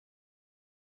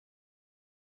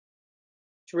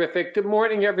Terrific. Good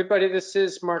morning, everybody. This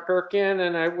is Mark Erkin,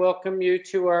 and I welcome you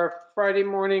to our Friday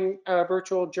morning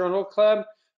virtual journal club.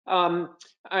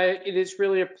 It is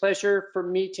really a pleasure for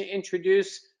me to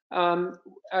introduce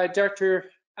Dr.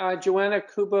 Joanna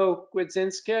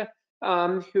Klubo-Gwiezdzinska,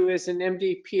 who is an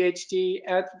MD, PhD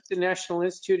at the National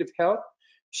Institute of Health.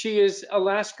 She is a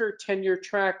Lasker tenure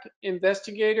track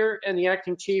investigator and the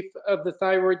acting chief of the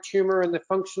thyroid tumor and the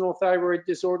functional thyroid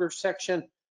disorder section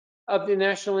of the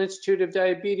National Institute of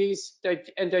Diabetes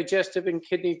and Digestive and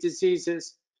Kidney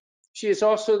Diseases. She is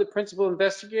also the principal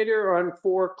investigator on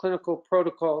 4 clinical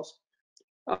protocols.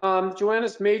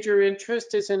 Joanna's major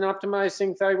interest is in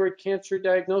optimizing thyroid cancer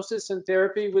diagnosis and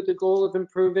therapy with the goal of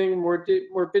improving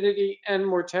morbidity and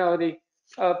mortality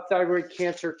of thyroid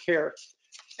cancer care.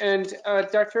 And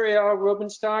Dr. Eyal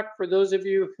Robenshtok, for those of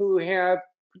you who have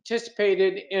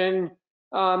participated in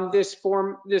this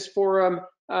forum,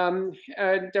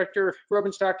 Dr.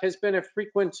 Robenshtok has been a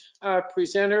frequent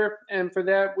presenter, and for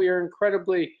that we are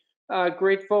incredibly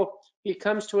grateful. He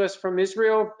comes to us from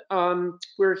Israel,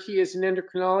 where he is an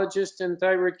endocrinologist and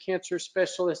thyroid cancer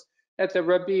specialist at the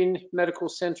Rabin Medical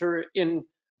Center in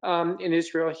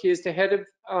Israel. He is the head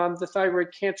of the thyroid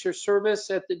cancer service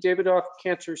at the Davidoff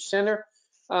Cancer Center.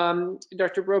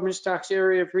 Dr. Robenstock's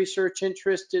area of research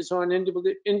interest is on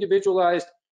individualized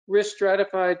risk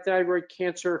stratified thyroid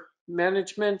cancer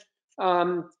management.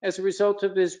 As a result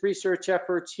of his research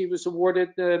efforts, he was awarded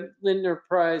the Lindner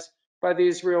Prize by the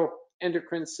Israel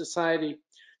Endocrine Society.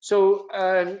 So,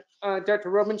 Dr.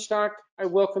 Robenshtok, I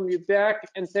welcome you back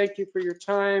and thank you for your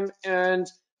time. And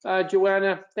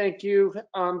Joanna, thank you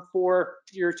for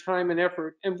your time and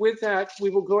effort. And with that, we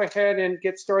will go ahead and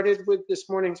get started with this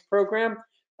morning's program.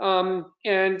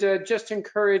 Just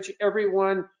encourage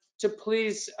everyone to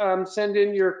please send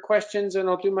in your questions, and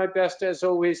I'll do my best, as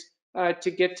always, to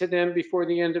get to them before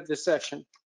the end of the session.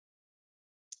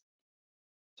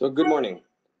 So good morning.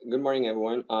 Good morning,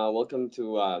 everyone. Welcome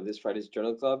to this Friday's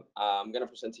Journal Club. I'm going to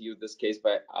present to you this case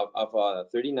of a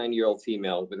 39-year-old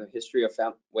female with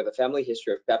a family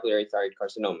history of papillary thyroid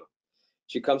carcinoma.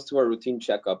 She comes to a routine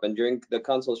checkup, and during the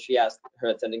consult, she asked her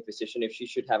attending physician if she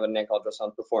should have a neck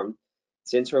ultrasound performed,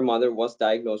 since her mother was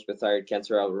diagnosed with thyroid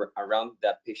cancer around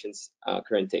that patient's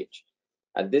current age.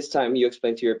 At this time, you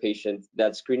explain to your patient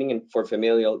that screening for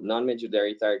familial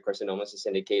non-medullary thyroid carcinomas is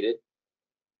indicated.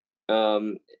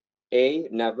 A,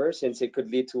 never, since it could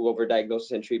lead to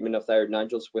overdiagnosis and treatment of thyroid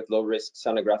nodules with low-risk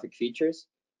sonographic features.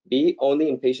 B, only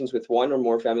in patients with 1 or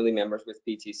more family members with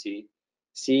PTC.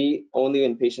 C, only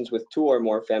in patients with 2 or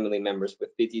more family members with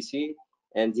PTC.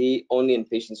 And D, only in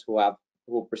patients who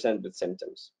present with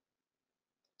symptoms.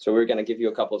 So we're going to give you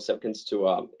a couple of seconds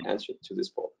to answer to this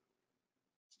poll.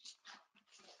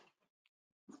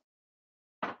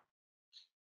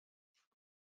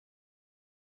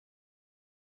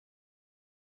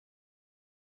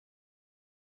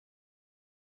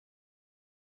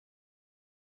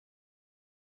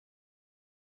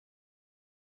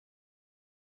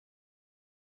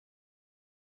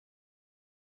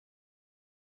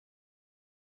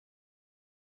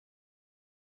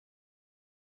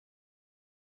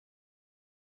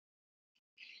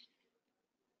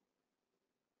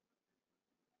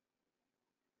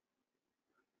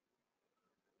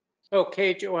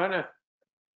 Okay, Joanna,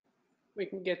 we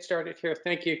can get started here.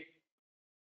 Thank you.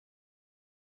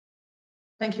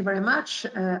 Thank you very much.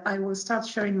 I will start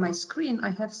sharing my screen.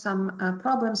 I have some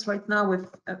problems right now with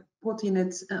putting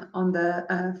it on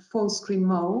the full screen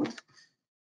mode.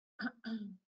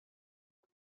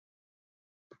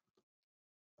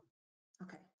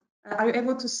 Okay. Are you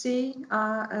able to see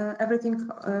everything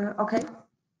okay?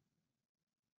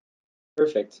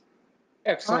 Perfect.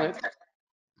 Excellent.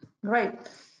 Right. Great.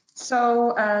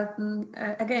 So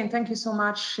again, thank you so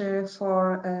much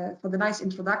for the nice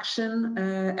introduction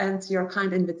and your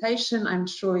kind invitation. I'm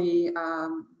truly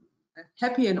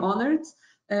happy and honored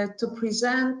to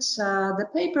present the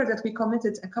paper that we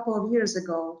committed a couple of years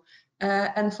ago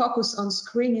and focus on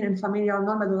screening in familial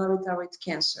non-medullary thyroid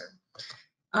cancer.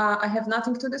 I have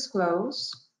nothing to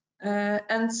disclose.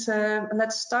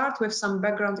 Let's start with some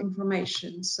background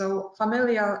information. So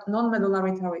familial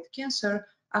non-medullary thyroid cancer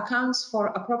accounts for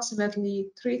approximately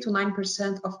 3 to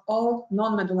 9% of all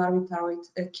non-medullary thyroid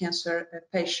cancer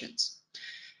patients.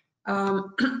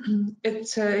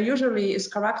 It usually is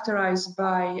characterized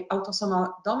by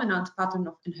autosomal dominant pattern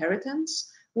of inheritance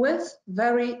with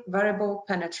very variable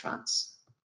penetrance.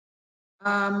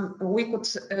 We could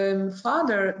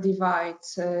further divide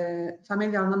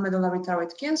familial non-medullary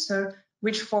thyroid cancer,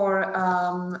 which for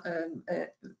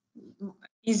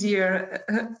easier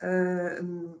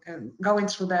going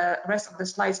through the rest of the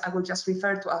slides, I will just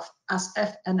refer to as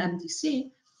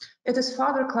FNMDC, It is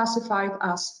further classified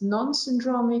as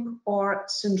non-syndromic or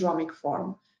syndromic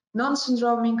form.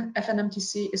 Non-syndromic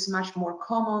FNMTC is much more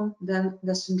common than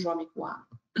the syndromic one.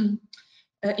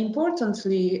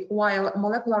 Importantly, while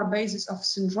molecular basis of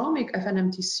syndromic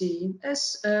FNMTC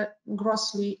is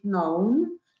grossly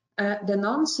known, the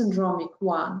non-syndromic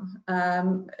one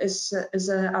is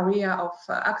an area of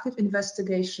active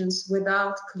investigations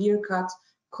without clear-cut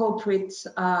culprit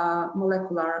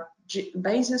molecular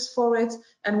basis for it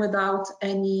and without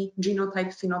any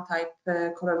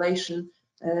genotype-phenotype correlation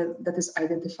that is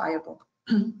identifiable.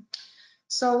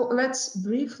 So let's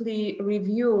briefly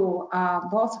review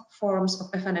both forms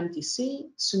of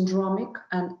FNMTC, syndromic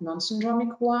and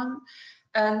non-syndromic one.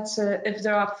 And if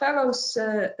there are fellows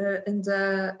in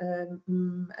the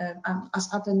as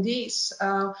attendees,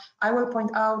 I will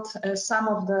point out some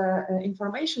of the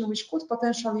information which could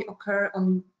potentially occur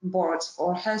on boards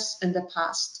or has in the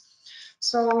past.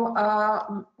 So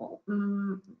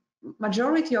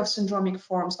majority of syndromic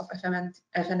forms of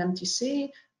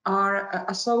FNMTC are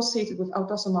associated with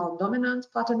autosomal dominant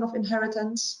pattern of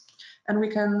inheritance, and we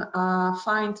can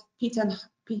find P10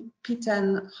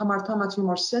 hamartoma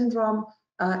tumor syndrome,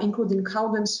 including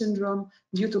Cowden syndrome,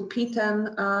 due to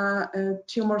P10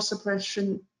 tumor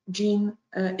suppression gene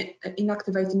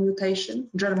inactivating mutation,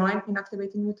 germline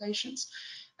inactivating mutations.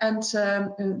 And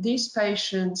these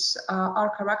patients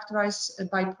are characterized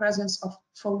by presence of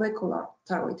follicular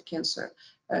thyroid cancer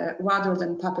rather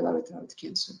than papillary thyroid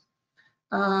cancer.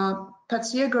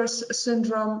 Petzjeger's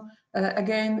syndrome,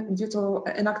 again, due to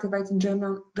inactivating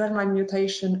germline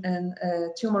mutation in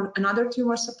another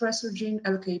tumor suppressor gene,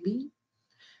 LKB.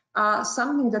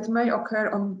 Something that may occur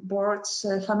on boards,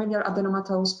 familial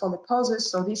adenomatous polyposis,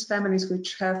 so these families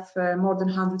which have more than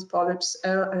 100 polyps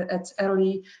at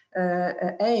early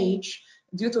age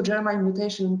due to germline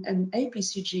mutation in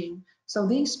APC gene. So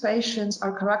these patients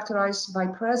are characterized by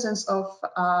presence of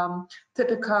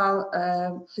typical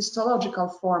histological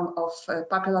form of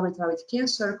papillary thyroid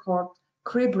cancer called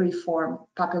cribriform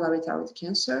papillary thyroid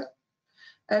cancer.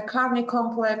 Carney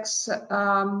complex,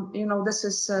 this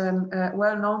is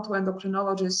well known to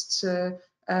endocrinologists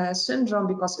syndrome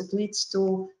because it leads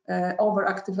to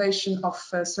overactivation of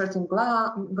certain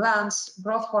glands,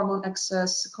 growth hormone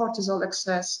excess, cortisol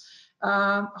excess.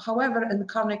 However, in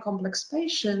Carney complex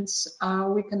patients,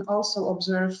 we can also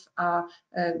observe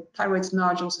thyroid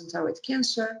nodules and thyroid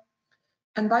cancer.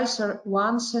 And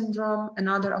Weiser-1 syndrome,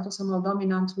 another autosomal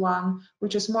dominant one,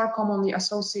 which is more commonly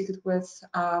associated with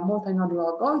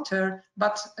multinodular goiter,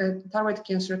 but thyroid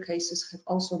cancer cases have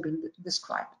also been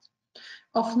described.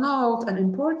 Of note, and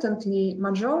importantly,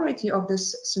 majority of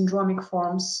these syndromic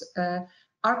forms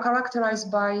are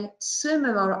characterized by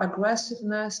similar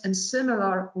aggressiveness and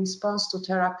similar response to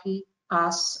therapy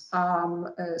as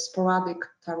sporadic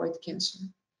thyroid cancer.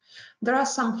 There are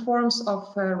some forms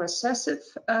of recessive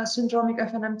syndromic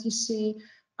FNMTC.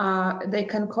 They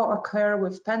can co-occur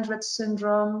with Pendred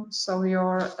syndrome, so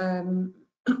your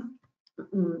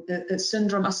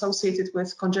syndrome associated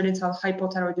with congenital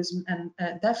hypothyroidism and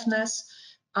deafness.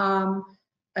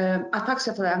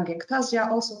 Ataxia telangiectasia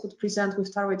also could present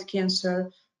with thyroid cancer,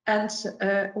 and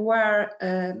where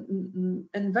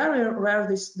in very rare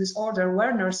disorder,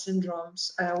 Werner syndromes,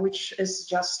 which is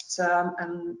just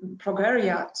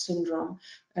progeria syndrome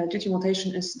due to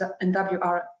mutation in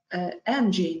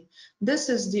WRN gene. This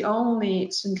is the only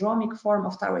syndromic form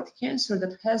of thyroid cancer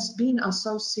that has been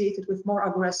associated with more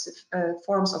aggressive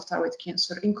forms of thyroid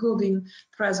cancer, including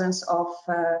presence of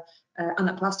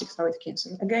anaplastic thyroid cancer.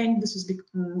 Again, this is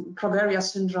progeria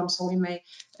syndrome, so we may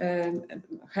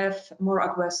have more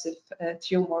aggressive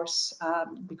tumors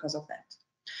because of that.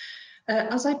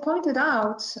 As I pointed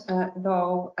out,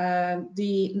 though,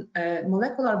 the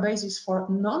molecular basis for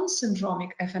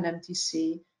non-syndromic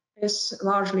FNMTC is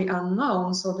largely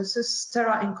unknown, so this is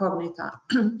terra incognita.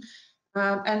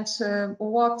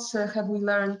 What have we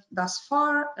learned thus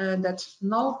far? That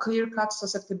no clear-cut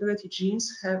susceptibility genes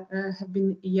have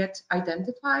been yet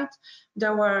identified.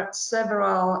 There were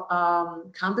several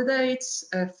candidates,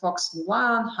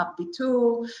 FOXP1,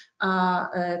 HAPB2,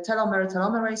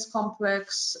 telomere-telomerase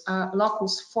complex,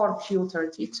 locus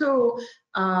 4q32,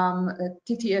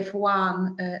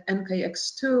 TTF1,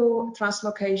 NKX2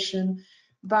 translocation.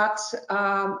 But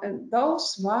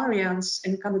those variants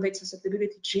in candidate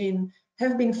susceptibility gene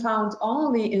have been found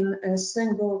only in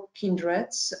single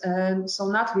kindreds, so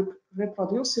not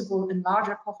reproducible in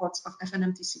larger cohorts of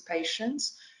FNMTC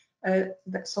patients.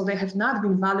 So they have not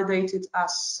been validated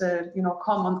as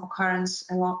common occurrence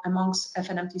amongst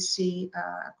FNMTC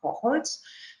cohorts.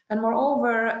 And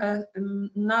moreover,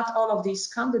 not all of these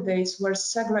candidates were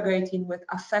segregating with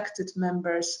affected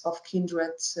members of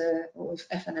kindred with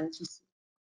FNMTC.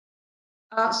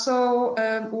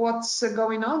 What's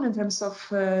going on in terms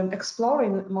of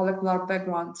exploring molecular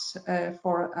backgrounds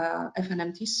for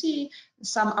FNMTC?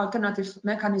 Some alternative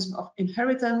mechanisms of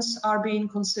inheritance are being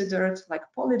considered, like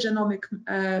polygenomic,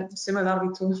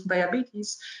 similarly to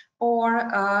diabetes, or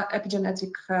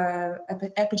epigenetics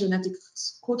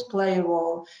could play a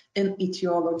role in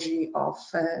etiology of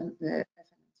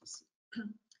FNMTC.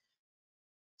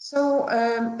 So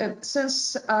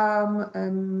since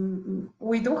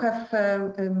we do have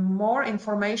more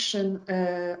information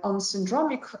on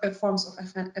syndromic forms of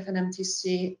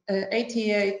FNMTC,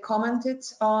 ATA commented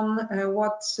on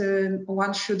what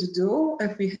one should do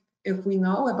if we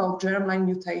know about germline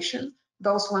mutation,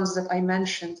 those ones that I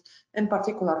mentioned, in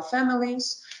particular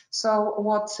families. So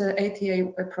what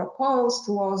ATA proposed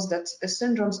was that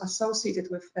syndromes associated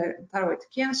with thyroid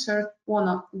cancer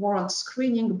warrant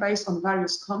screening based on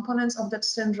various components of that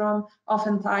syndrome.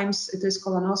 Oftentimes it is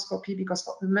colonoscopy because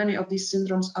many of these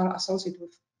syndromes are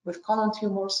associated with colon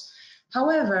tumors.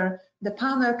 However, the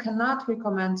panel cannot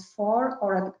recommend for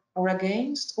or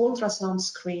against ultrasound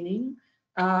screening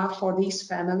for these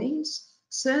families,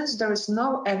 since there is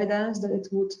no evidence that it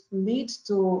would lead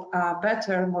to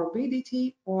better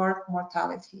morbidity or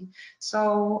mortality.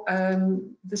 So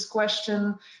this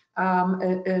question,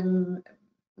 there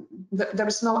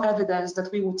is no evidence that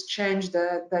we would change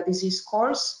the disease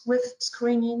course with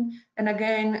screening. And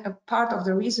again, a part of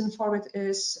the reason for it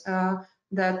is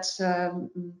that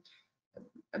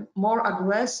more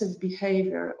aggressive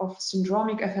behavior of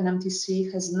syndromic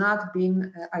FNMTC has not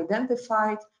been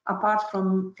identified, apart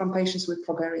from patients with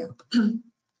progeria.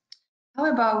 How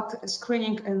about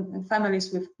screening in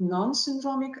families with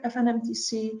non-syndromic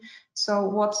FNMTC? So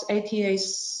what's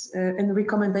ATA's in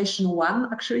recommendation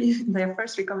 1, actually, their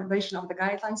first recommendation of the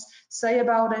guidelines, say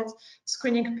about it?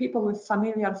 Screening people with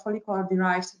familial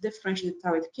follicular-derived differentiated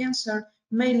thyroid cancer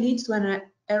may lead to an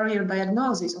earlier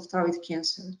diagnosis of thyroid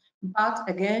cancer. But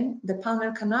again, the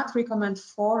panel cannot recommend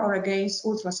for or against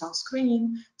ultrasound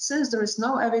screening, since there is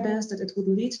no evidence that it would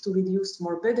lead to reduced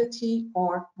morbidity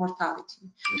or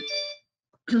mortality.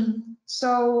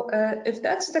 So if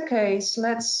that's the case,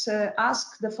 let's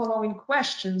ask the following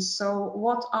questions. So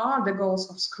what are the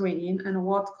goals of screening and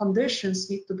what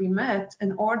conditions need to be met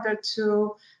in order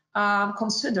to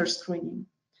consider screening?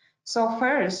 So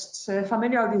first,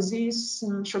 familial disease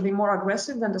should be more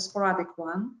aggressive than the sporadic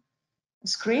one.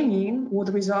 Screening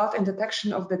would result in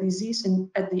detection of the disease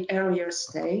at the earlier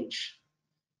stage.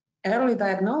 Early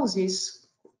diagnosis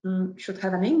should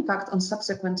have an impact on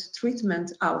subsequent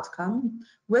treatment outcome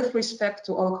with respect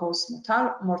to all-cause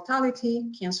mortality,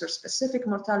 cancer-specific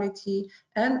mortality,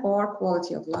 and/or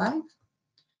quality of life.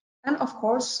 And of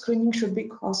course, screening should be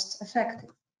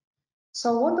cost-effective.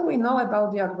 So what do we know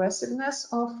about the aggressiveness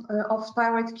of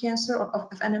thyroid cancer, of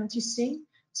NMTC?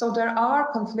 So there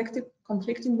are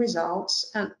conflicting results,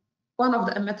 and one of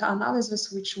the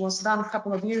meta-analysis which was done a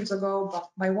couple of years ago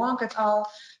by Wang et al.,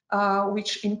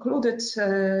 which included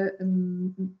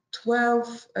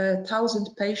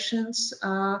 12,000 patients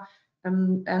and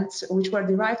which were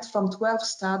derived from 12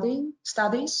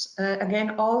 studies,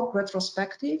 again, all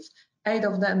retrospective. 8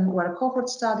 of them were cohort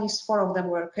studies, 4 of them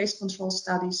were case control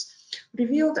studies,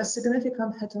 revealed a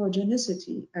significant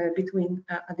heterogeneity between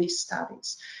these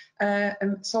studies.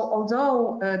 So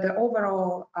although the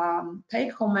overall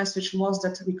take-home message was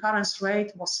that the recurrence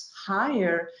rate was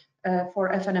higher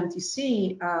for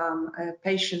FNMTC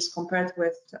patients compared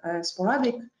with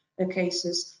sporadic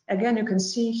cases, again, you can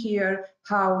see here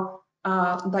how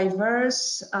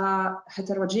diverse,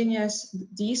 heterogeneous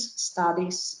these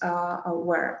studies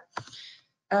were.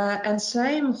 And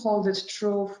same holded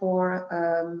true for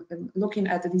looking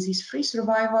at the disease-free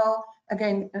survival.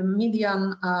 Again, a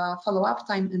median follow-up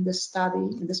time in this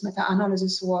study, in this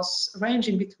meta-analysis, was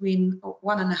ranging between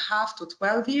 1.5 to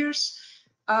 12 years.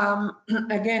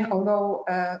 Again, although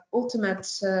ultimate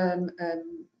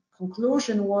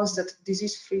conclusion was that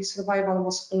disease-free survival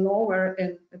was lower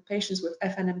in patients with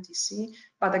FNMTC,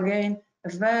 but again, a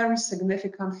very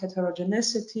significant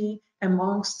heterogeneity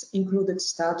amongst included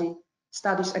studies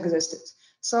existed.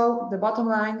 So the bottom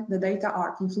line, the data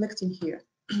are conflicting here.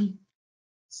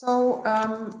 So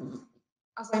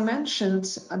as I mentioned,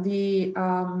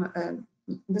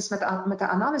 this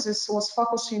meta-analysis was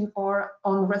focusing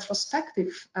on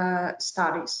retrospective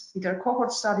studies, either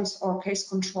cohort studies or case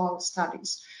control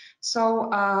studies.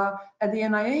 So at the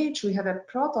NIH, we have a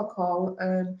protocol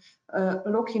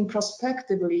looking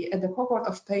prospectively at the cohort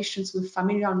of patients with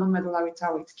familial non-medullary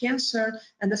thyroid cancer,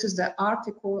 and this is the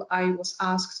article I was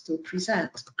asked to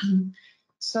present.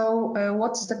 So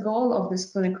what's the goal of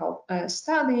this clinical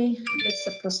study? It's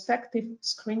a prospective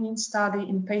screening study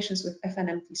in patients with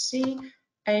FNMTC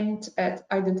aimed at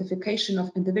identification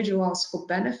of individuals who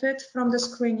benefit from the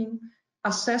screening,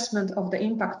 assessment of the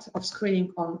impact of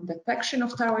screening on detection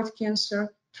of thyroid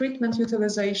cancer, treatment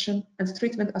utilization, and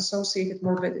treatment-associated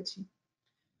morbidity.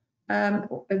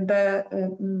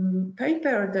 The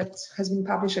paper that has been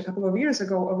published a couple of years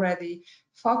ago already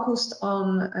focused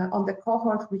on the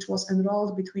cohort which was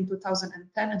enrolled between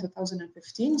 2010 and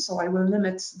 2015. So I will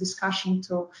limit discussion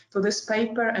to this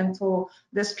paper and to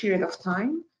this period of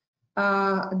time.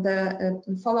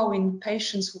 The following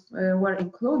patients were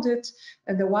included,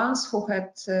 the ones who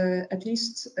had at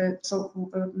least,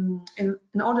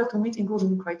 in order to meet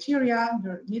inclusion criteria,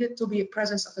 there needed to be a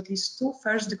presence of at least 2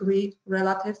 first-degree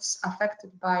relatives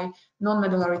affected by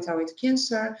non-medullary thyroid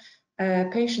cancer.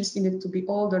 Patients needed to be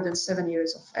older than 7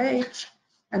 years of age,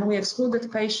 and we excluded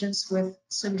patients with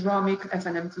syndromic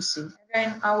FNMTC.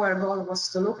 Again, our goal was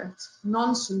to look at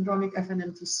non-syndromic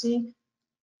FNMTC,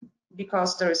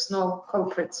 because there is no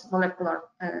culprit molecular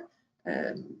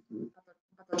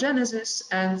pathogenesis,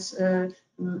 and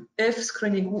if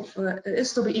screening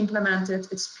is to be implemented,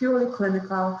 it's purely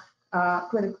clinical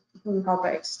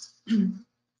based.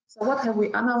 So what have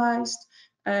we analyzed?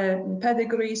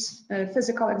 Pedigrees,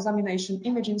 physical examination,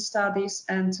 imaging studies,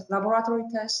 and laboratory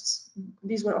tests.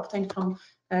 These were obtained from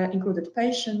included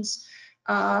patients.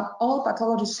 All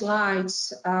pathology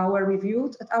slides were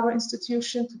reviewed at our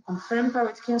institution to confirm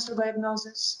thyroid cancer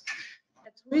diagnosis.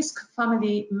 At-risk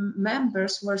family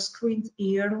members were screened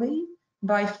yearly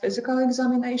by physical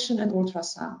examination and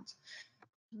ultrasound.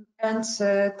 And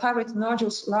thyroid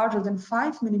nodules larger than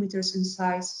 5 millimeters in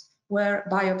size were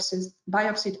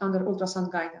biopsied under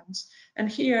ultrasound guidance. And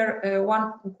here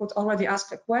one could already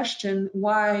ask a question,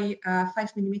 why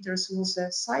 5 millimeters was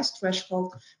a size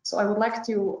threshold? So I would like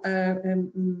to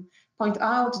point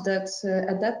out that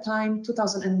at that time,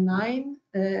 2009,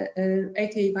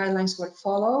 ATA guidelines were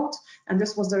followed, and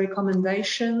this was the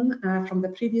recommendation from the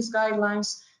previous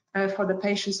guidelines for the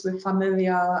patients with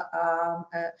familial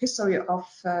history of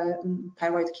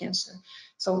thyroid cancer.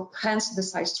 So hence the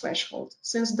size threshold.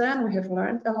 Since then, we have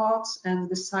learned a lot, and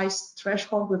the size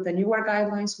threshold with the newer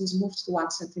guidelines was moved to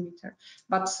 1 centimeter.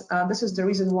 But this is the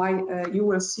reason why you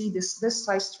will see this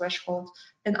size threshold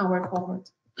in our cohort.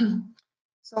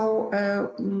 So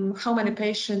how many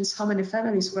patients, how many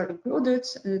families were included?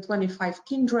 25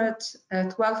 kindred,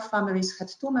 12 families had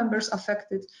 2 members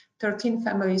affected, 13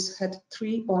 families had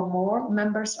 3 or more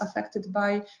members affected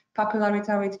by papillary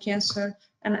thyroid cancer.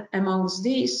 And amongst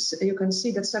these, you can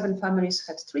see that 7 families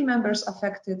had 3 members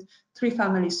affected, 3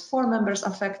 families, 4 members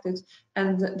affected,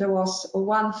 and there was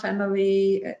 1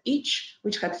 family each,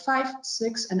 which had 5,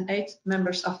 6, and 8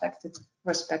 members affected,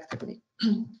 respectively.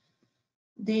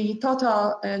 The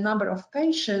total number of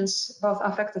patients, both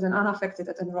affected and unaffected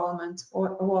at enrollment,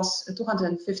 was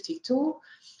 252.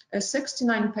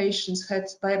 69 patients had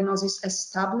diagnosis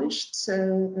established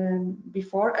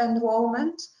before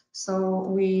enrollment,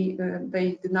 so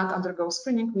they did not undergo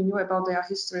screening. We knew about their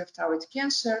history of thyroid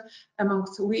cancer,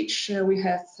 amongst which we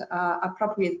had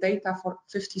appropriate data for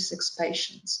 56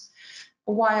 patients,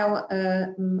 while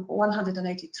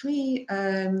 183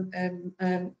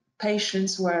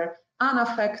 patients were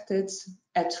unaffected,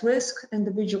 at-risk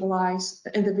individuals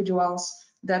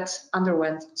that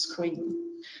underwent screening.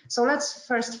 So let's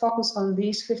first focus on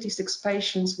these 56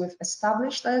 patients with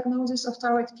established diagnosis of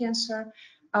thyroid cancer.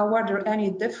 Were there any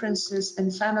differences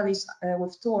in families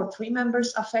with 2 or 3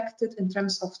 members affected in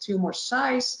terms of tumor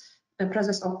size, the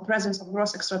presence of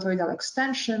gross extratroidal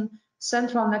extension,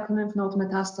 central neck lymph node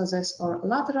metastasis, or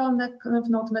lateral neck lymph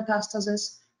node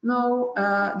metastasis? No,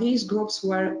 these groups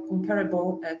were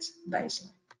comparable at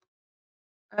baseline.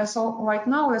 So right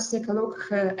now, let's take a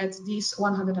look at these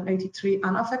 183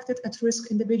 unaffected at-risk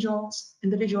individuals.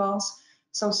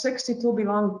 So 62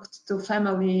 belonged to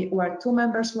family where 2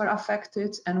 members were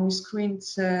affected, and we screened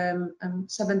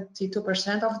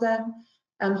 72% of them,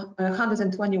 and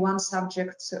 121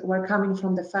 subjects were coming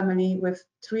from the family with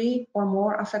 3 or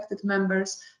more affected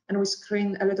members, and we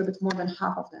screened a little bit more than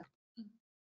half of them.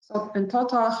 So in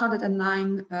total,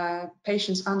 109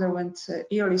 patients underwent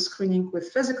yearly screening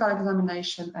with physical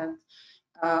examination and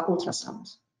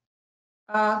ultrasound.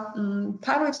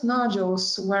 Thyroid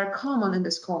nodules were common in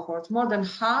this cohort. More than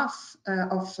half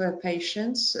of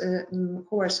patients who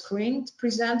were screened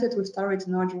presented with thyroid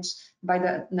nodules by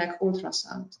the neck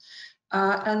ultrasound.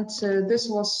 This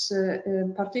was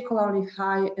particularly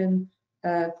high in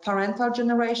parental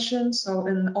generation. So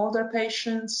in older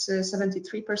patients,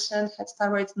 73% had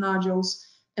thyroid nodules.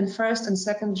 In first and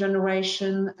second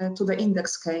generation, to the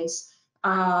index case,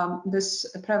 this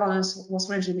prevalence was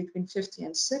ranging between 50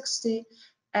 and 60.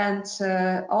 And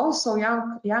also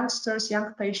young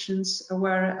patients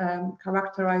were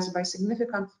characterized by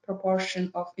significant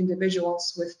proportion of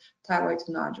individuals with thyroid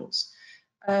nodules.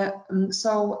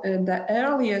 The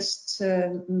earliest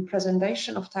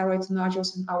presentation of thyroid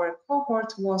nodules in our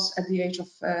cohort was at the age of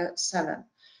 7.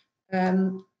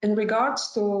 In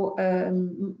regards to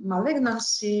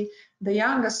malignancy, the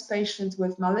youngest patient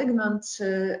with malignant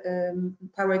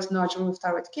thyroid nodule with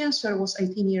thyroid cancer was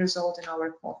 18 years old in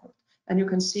our cohort. And you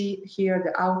can see here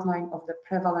the outline of the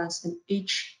prevalence in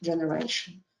each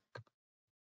generation.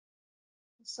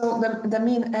 So the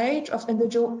mean age of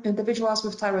individuals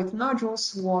with thyroid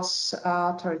nodules was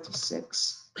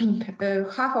 36.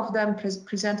 Half of them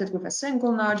presented with a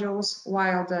single nodules,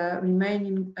 while the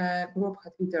remaining group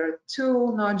had either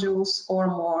 2 nodules or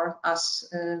more, as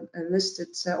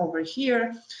listed over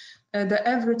here. The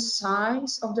average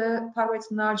size of the thyroid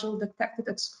nodule detected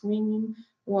at screening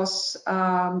was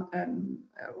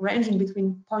ranging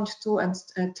between 0.2 and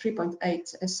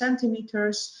 3.8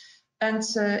 centimeters. And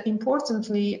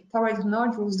importantly, thyroid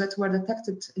nodules that were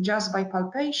detected just by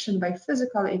palpation, by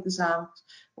physical exam,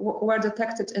 were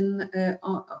detected in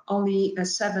only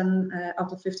 7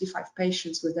 out of 55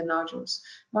 patients with the nodules.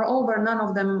 Moreover, none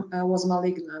of them was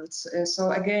malignant. So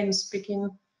again,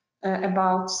 speaking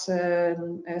about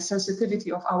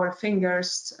sensitivity of our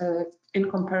fingers in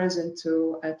comparison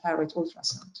to thyroid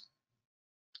ultrasound.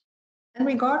 In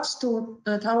regards to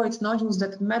thyroid nodules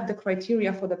that met the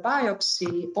criteria for the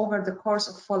biopsy over the course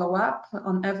of follow-up,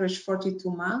 on average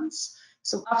 42 months.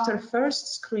 So after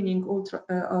first screening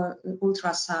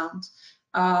ultrasound,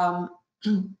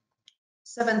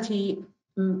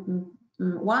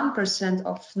 71%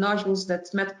 of nodules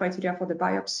that met criteria for the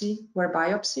biopsy were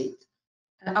biopsied.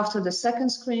 After the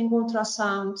second screening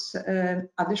ultrasound,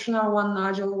 additional 1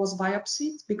 nodule was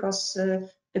biopsied because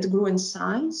it grew in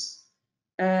size.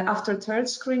 After third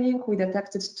screening, we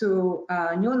detected 2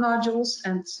 new nodules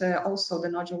and also the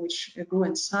nodule which grew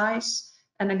in size.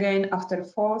 And again, after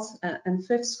fourth and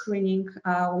fifth screening,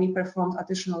 we performed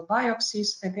additional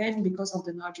biopsies, again, because of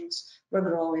the nodules were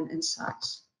growing in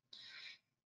size.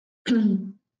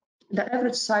 The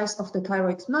average size of the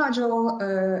thyroid nodule,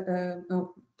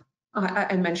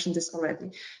 I mentioned this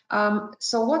already.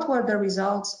 So what were the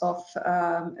results of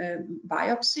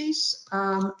biopsies?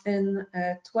 In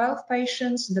 12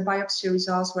 patients, the biopsy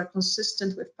results were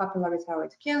consistent with papillary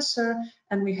thyroid cancer,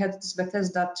 and we had this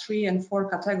Bethesda 3 and 4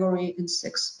 category in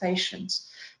 6 patients.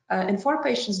 In 4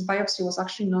 patients, biopsy was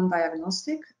actually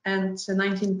non-diagnostic, and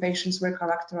 19 patients were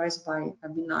characterized by a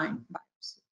benign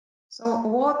biopsy. So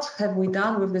what have we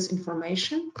done with this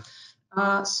information?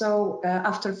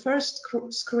 After first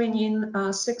screening,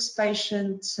 6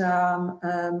 patients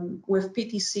with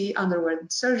PTC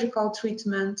underwent surgical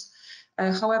treatment.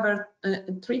 However,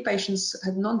 3 patients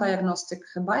had non-diagnostic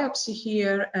biopsy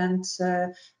here, and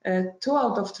 2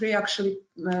 out of 3 actually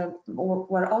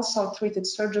were also treated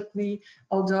surgically,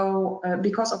 although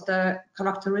because of the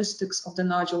characteristics of the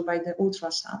nodule by the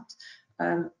ultrasound.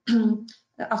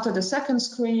 After the second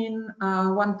screen,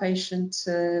 1 patient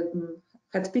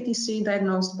had PTC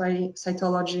diagnosed by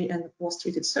cytology and was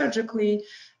treated surgically.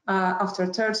 After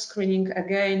third screening,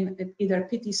 again, either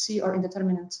PTC or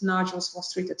indeterminate nodules was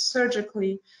treated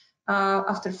surgically.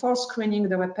 After fourth screening,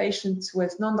 there were patients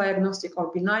with non-diagnostic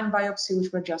or benign biopsy,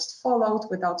 which were just followed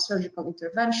without surgical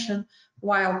intervention,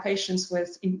 while patients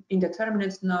with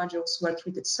indeterminate nodules were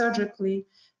treated surgically.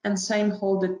 And same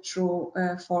holded true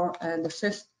for the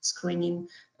fifth screening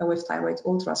with thyroid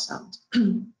ultrasound.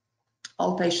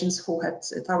 All patients who had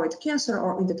thyroid cancer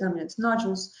or indeterminate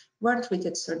nodules were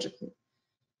treated surgically.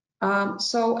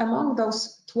 So among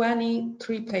those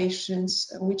 23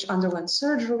 patients which underwent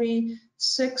surgery,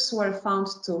 6 were found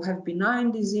to have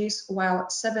benign disease, while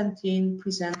 17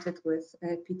 presented with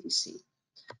PTC.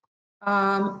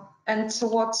 And so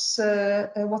what's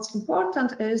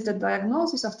important is the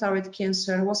diagnosis of thyroid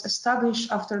cancer was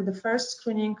established after the first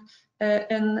screening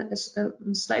in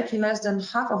slightly less than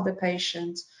half of the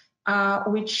patients,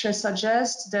 which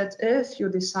suggests that if you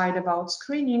decide about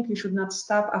screening, you should not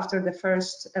stop after the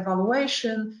first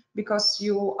evaluation, because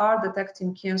you are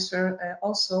detecting cancer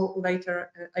also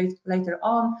later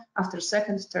on after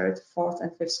second, third, fourth,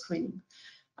 and fifth screening.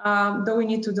 Do we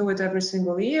need to do it every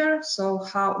single year? So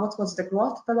what was the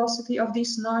growth velocity of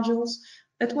these nodules?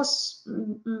 it was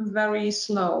very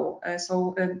slow.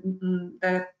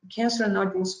 The cancer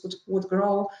nodules would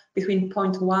grow between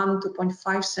 0.1 to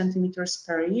 0.5 centimeters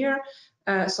per year.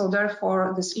 So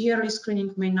therefore, this yearly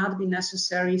screening may not be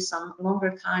necessary. Some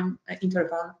longer time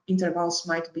intervals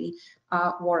might be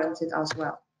warranted as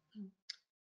well.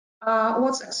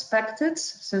 What's expected,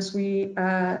 since we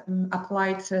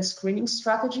applied a screening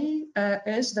strategy,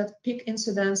 is that peak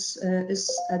incidence is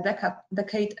a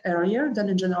decade earlier than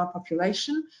in general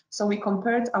population. So we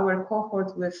compared our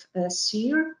cohort with a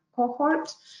SEER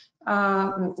cohort,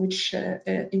 which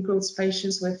includes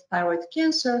patients with thyroid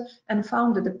cancer, and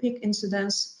found that the peak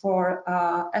incidence for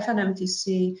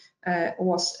FNMTC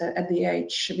was at the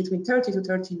age between 30 to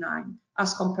 39,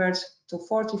 as compared to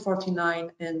 40-49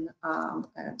 in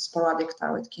sporadic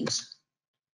thyroid cancer.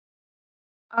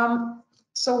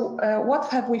 What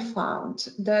have we found?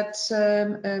 That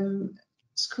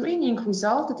screening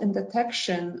resulted in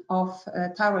detection of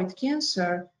thyroid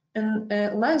cancer in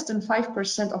less than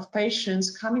 5% of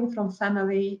patients coming from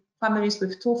families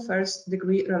with 2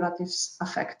 first-degree relatives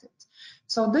affected.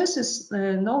 So this is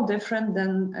no different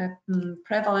than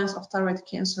prevalence of thyroid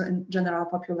cancer in general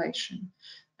population.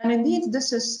 And indeed,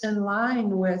 this is in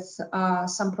line with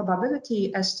some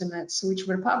probability estimates which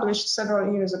were published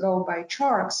several years ago by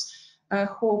Charks,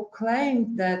 who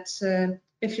claimed that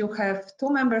if you have 2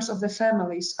 members of the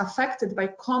families affected by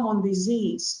common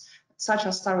disease, such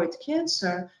as thyroid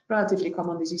cancer, relatively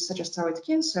common disease such as thyroid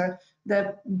cancer,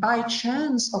 the by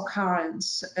chance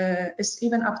occurrence is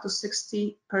even up to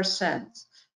 60%.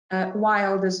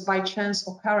 While this by chance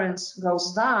occurrence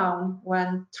goes down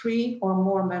when 3 or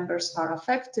more members are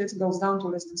affected, goes down to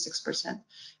less than 6%.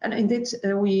 And indeed,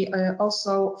 we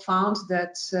also found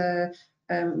that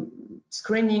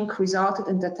screening resulted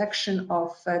in detection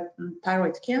of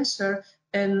thyroid cancer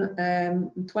in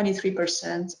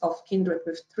 23% of kindred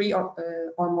with 3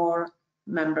 or more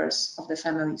members of the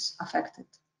families affected.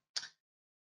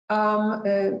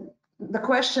 The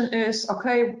question is,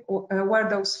 okay, were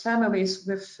those families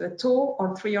with 2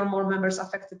 or 3 or more members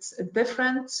affected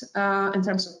different in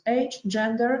terms of age,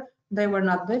 gender? They were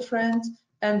not different.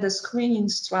 And the screening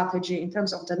strategy in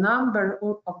terms of the number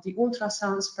of the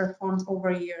ultrasounds performed over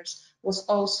years was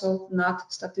also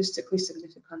not statistically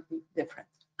significantly different.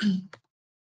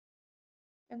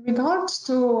 In regards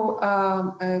to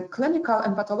clinical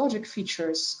and pathologic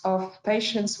features of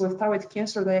patients with thyroid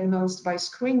cancer diagnosed by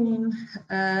screening,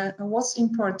 what's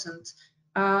important?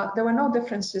 There were no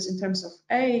differences in terms of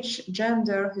age,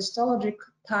 gender, histologic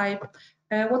type.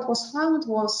 What was found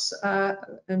was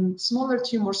smaller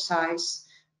tumor size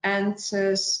and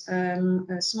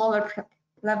smaller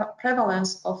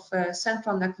prevalence of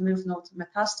central neck lymph node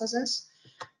metastasis.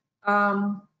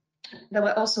 There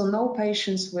were also no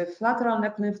patients with lateral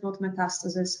neck lymph node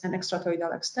metastasis and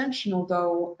extratoidal extension,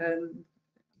 although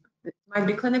it might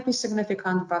be clinically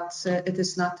significant, but it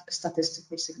is not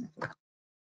statistically significant.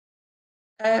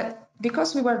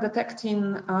 Because we were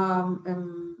detecting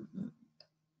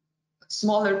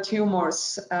smaller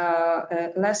tumors,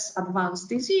 less advanced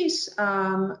disease,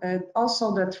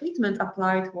 also the treatment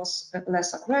applied was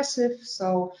less aggressive.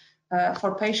 So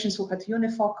for patients who had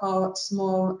unifocal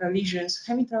small lesions,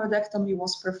 hemithyroidectomy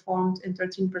was performed in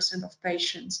 13% of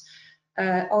patients.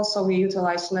 Also, we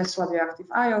utilized less radioactive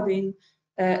iodine,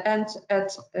 and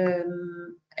at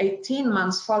 18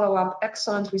 months follow-up,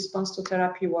 excellent response to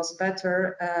therapy was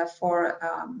better for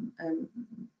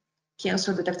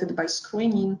cancer detected by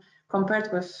screening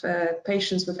compared with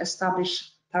patients with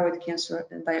established thyroid cancer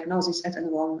diagnosis at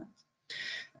enrollment.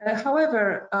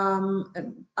 However,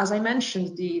 as I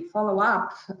mentioned, the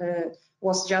follow-up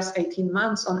was just 18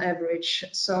 months on average,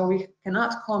 so we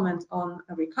cannot comment on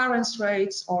recurrence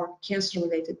rates or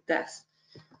cancer-related death.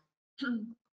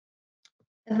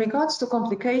 In regards to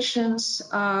complications,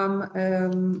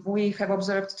 we have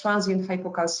observed transient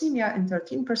hypocalcemia in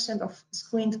 13% of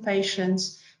screened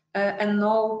patients and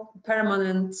no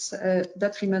permanent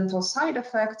detrimental side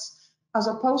effects, as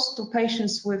opposed to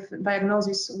patients with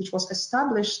diagnosis which was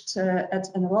established at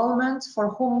enrollment, for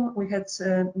whom we had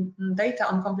data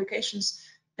on complications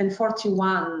in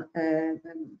 41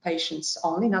 patients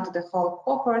only, not the whole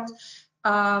cohort.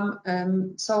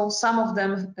 So some of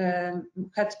them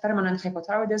had permanent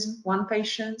hypothyroidism, 1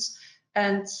 patient,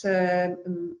 and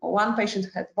 1 patient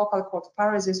had vocal cord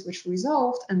paralysis, which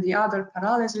resolved, and the other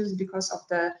paralysis because of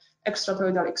the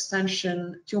extratoidal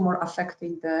extension tumor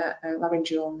affecting the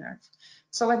laryngeal nerve.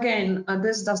 So again,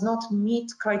 this does not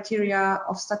meet criteria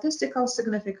of statistical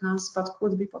significance, but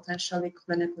could be potentially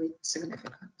clinically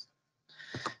significant.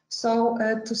 So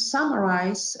to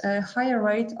summarize, a higher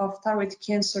rate of thyroid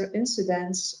cancer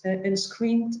incidence in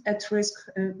screened at-risk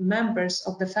members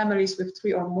of the families with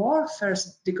 3 or more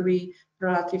first-degree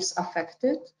relatives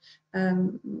affected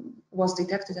was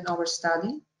detected in our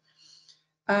study.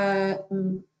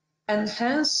 And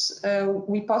hence,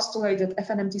 we postulate that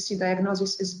FNMTC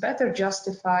diagnosis is better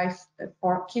justified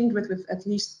for kindred with at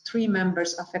least 3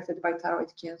 members affected by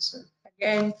thyroid cancer.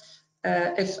 Again,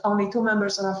 if only 2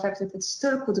 members are affected, it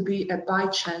still could be a by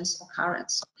chance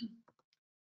occurrence.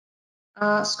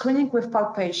 Screening with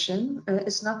palpation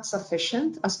is not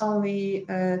sufficient, as only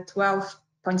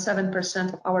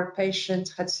 12.7% of our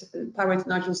patients had thyroid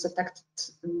nodules detected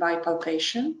by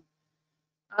palpation.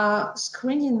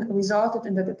 Screening resulted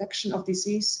in the detection of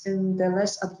disease in the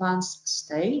less advanced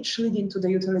stage, leading to the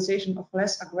utilization of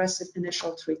less aggressive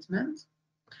initial treatment.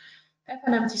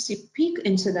 FNMTC peak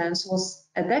incidence was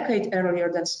a decade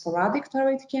earlier than sporadic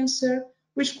thyroid cancer,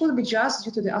 which could be just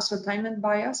due to the ascertainment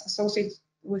bias associated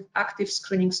with active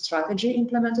screening strategy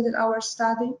implemented in our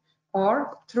study,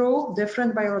 or through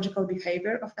different biological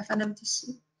behavior of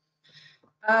FNMTC.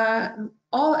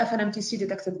 All FNMTC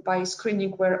detected by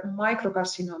screening were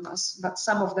microcarcinomas, but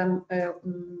some of them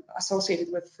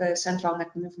associated with central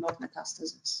lymph node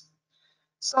metastasis.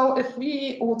 So if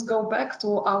we would go back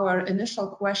to our initial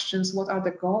questions, what are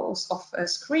the goals of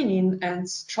screening, and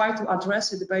try to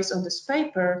address it based on this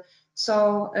paper.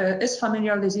 So is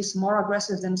familial disease more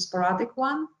aggressive than sporadic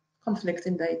one?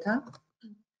 Conflicting data.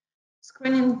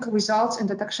 Screening results in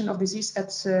detection of disease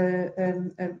at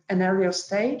an earlier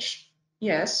stage.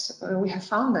 Yes, we have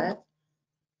found that.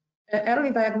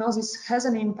 Early diagnosis has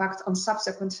an impact on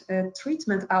subsequent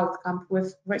treatment outcome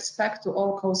with respect to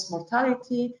all-cause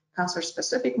mortality,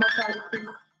 cancer-specific mortality,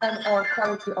 and/or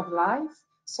quality of life.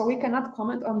 So we cannot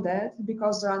comment on that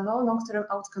because there are no long-term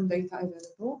outcome data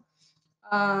available.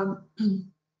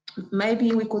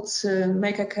 Maybe we could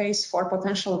make a case for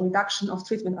potential reduction of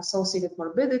treatment-associated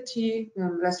morbidity,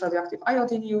 less radioactive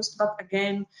iodine used, but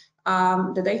again,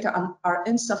 the data are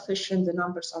insufficient, the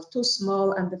numbers are too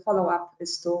small, and the follow-up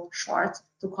is too short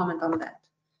to comment on that.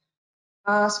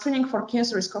 Screening for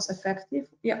cancer is cost-effective.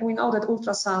 Yeah, we know that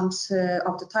ultrasound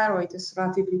of the thyroid is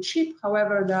relatively cheap.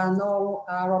 However, there are no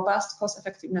robust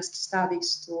cost-effectiveness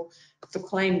studies to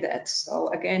claim that. So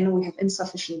again, we have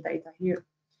insufficient data here.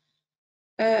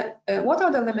 What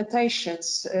are the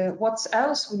limitations? What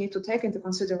else we need to take into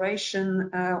consideration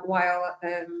while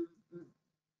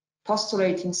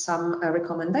postulating some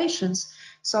recommendations?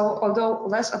 So although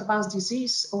less advanced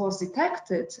disease was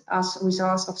detected as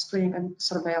results of screening and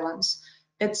surveillance,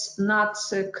 it's not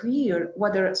clear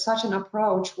whether such an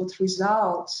approach would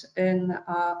result in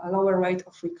a lower rate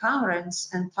of recurrence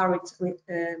and thyroid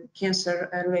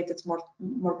cancer-related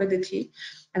morbidity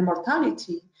and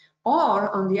mortality, or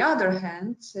on the other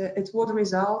hand, it would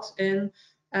result in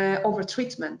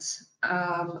overtreatment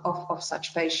of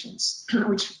such patients,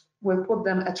 which will put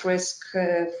them at risk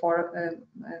for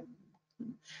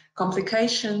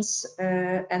complications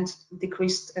and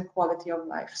decreased quality of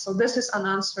life. So this is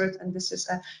unanswered, and this is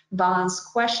a balanced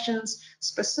question,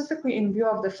 specifically in view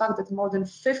of the fact that more than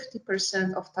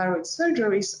 50% of thyroid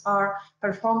surgeries are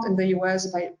performed in the US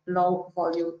by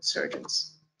low-volume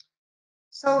surgeons.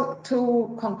 So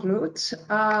to conclude,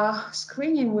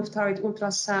 screening with thyroid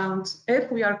ultrasound, if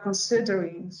we are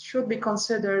considering, should be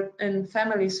considered in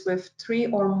families with 3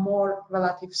 or more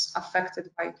relatives affected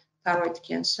by thyroid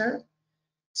cancer.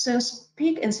 Since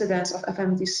peak incidence of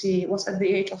FMTC was at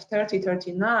the age of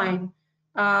 39,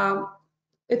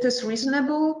 it is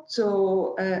reasonable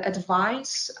to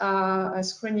advise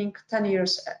screening 10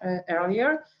 years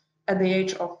earlier, at the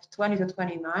age of 20 to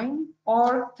 29,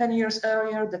 or 10 years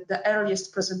earlier, the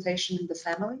earliest presentation in the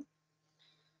family.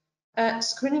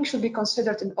 Screening should be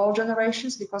considered in all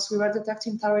generations because we were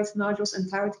detecting thyroid nodules and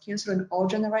thyroid cancer in all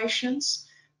generations,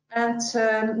 and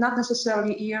not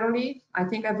necessarily yearly. I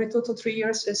think every 2 to 3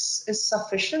 years is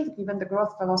sufficient given the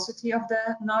growth velocity of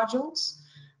the nodules.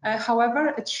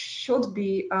 However, it should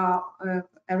be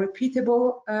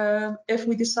repeatable if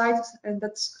we decide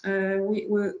that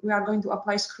we are going to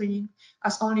apply screening,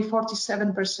 as only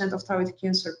 47% of thyroid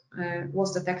cancer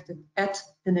was detected at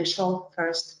initial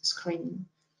first screening.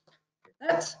 With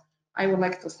that, I would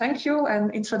like to thank you and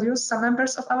introduce some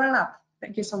members of our lab.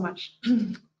 Thank you so much.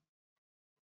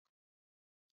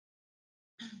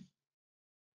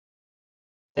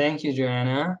 Thank you,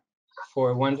 Joanna, for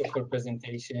a wonderful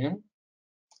presentation.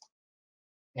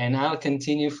 And I'll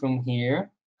continue from here.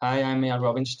 Hi, I'm Eyal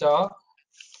Robenshtok,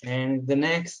 and the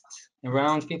next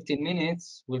around 15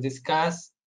 minutes, we'll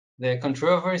discuss the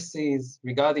controversies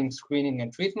regarding screening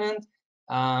and treatment,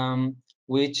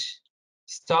 which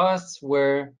starts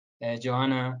where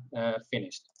Joanna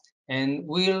finished. And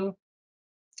we'll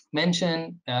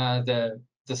mention the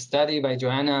study by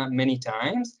Joanna many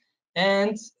times,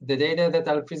 and the data that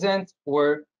I'll present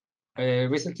were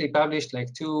recently published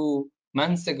like 2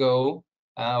 months ago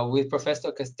with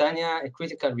Professor Castagna, a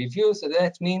critical review. So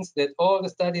that means that all the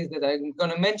studies that I'm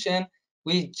going to mention,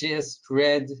 we just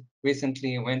read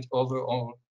recently, went over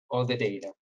all the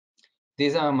data.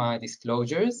 These are my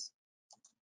disclosures.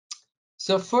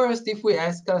 So first, if we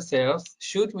ask ourselves,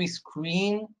 should we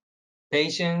screen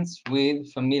patients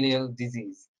with familial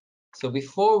disease? So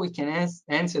before we can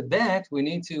answer that, we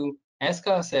need to ask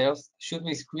ourselves, should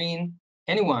we screen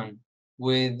anyone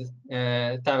with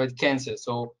thyroid cancer?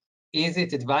 So is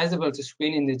it advisable to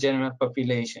screen in the general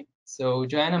population? So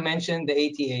Joanna mentioned the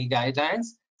ATA guidelines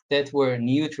that were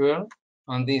neutral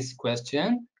on this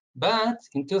question, but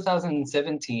in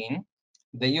 2017,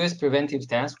 the US Preventive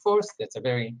Task Force, that's a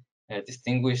very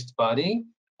distinguished body,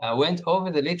 went over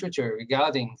the literature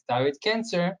regarding thyroid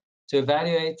cancer to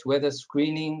evaluate whether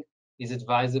screening is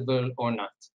advisable or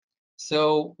not.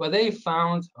 So what they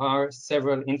found are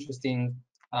several interesting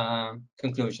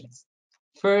conclusions.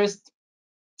 First,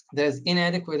 there's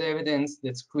inadequate evidence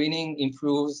that screening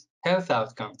improves health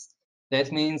outcomes.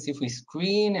 That means if we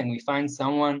screen and we find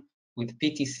someone with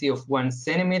PTC of 1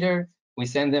 centimeter, we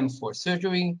send them for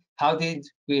surgery. How did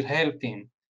we help him?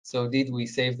 So did we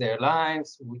save their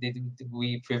lives? Did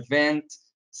we prevent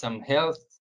some health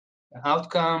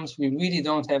outcomes? We really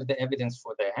don't have the evidence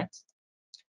for that.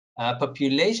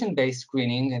 Population-based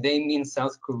screening, they mean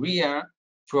South Korea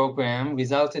program,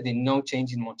 resulted in no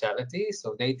change in mortality.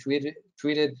 So they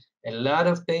treated a lot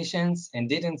of patients and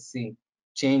didn't see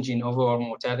change in overall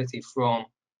mortality from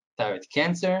thyroid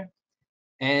cancer.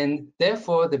 And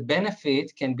therefore, the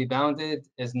benefit can be bounded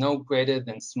as no greater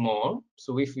than small.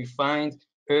 So if we find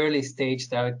early stage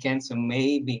thyroid cancer,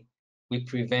 maybe we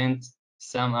prevent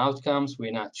some outcomes,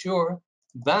 we're not sure,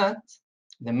 but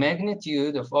the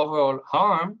magnitude of overall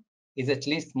harm is at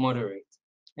least moderate.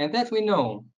 And that we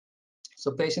know.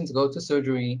 So patients go to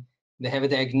surgery, they have a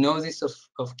diagnosis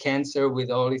of cancer with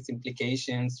all its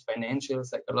implications, financial,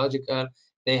 psychological,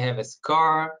 they have a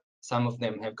scar, some of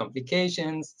them have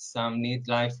complications, some need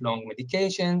lifelong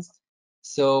medications.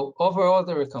 So overall,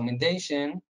 the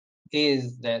recommendation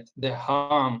is that the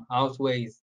harm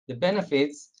outweighs the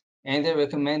benefits, and they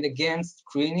recommend against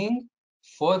screening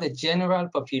for the general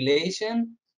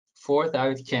population for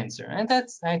thyroid cancer. And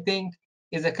that's, I think,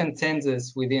 is a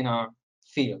consensus within our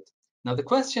field. Now, the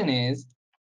question is,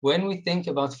 when we think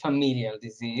about familial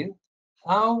disease,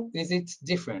 how is it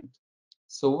different?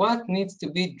 So what needs to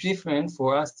be different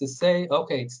for us to say,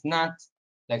 okay, it's not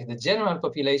like the general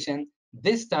population,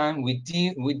 this time we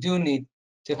do need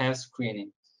to have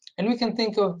screening. And we can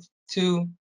think of two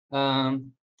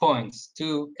points,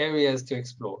 two areas to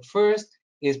explore. First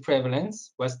is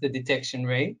prevalence, what's the detection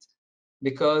rate?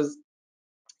 Because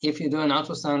if you do an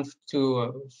ultrasound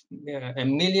to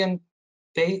 1 million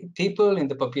people in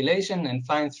the population and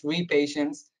find 3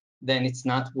 patients, then it's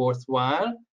not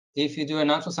worthwhile. If you do an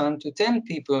ultrasound to 10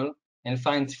 people and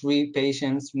find 3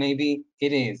 patients, maybe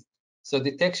it is. So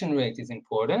detection rate is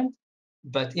important,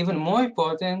 but even more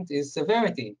important is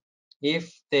severity.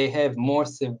 If they have more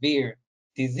severe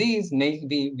disease,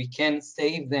 maybe we can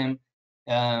save them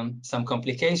some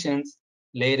complications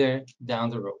later down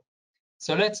the road.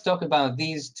 So let's talk about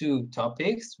these two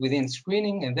topics within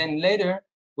screening, and then later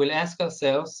we'll ask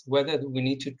ourselves whether we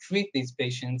need to treat these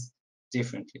patients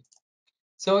differently.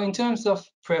 So in terms of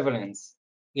prevalence,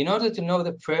 in order to know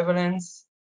the prevalence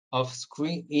of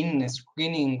in a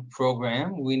screening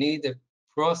program, we need a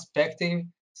prospective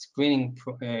screening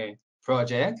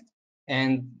project.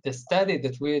 And the study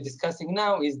that we're discussing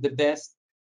now is the best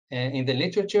in the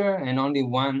literature and only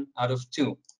 1 out of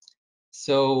 2.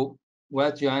 So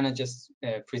what Joanna just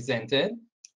presented,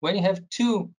 when you have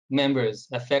 2 members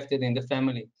affected in the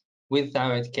family with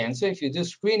thyroid cancer, if you do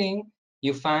screening,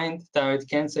 you find thyroid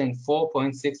cancer in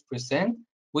 4.6%,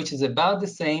 which is about the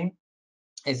same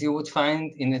as you would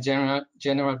find in the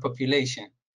general population.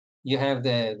 You have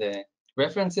the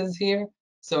references here.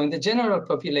 So in the general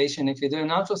population, if you do an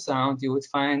ultrasound, you would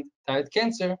find thyroid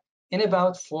cancer in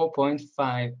about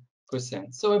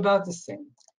 4.5%, so about the same.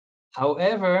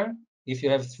 However, if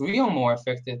you have 3 or more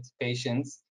affected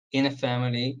patients in a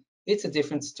family, it's a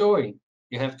different story.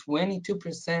 You have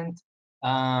 22%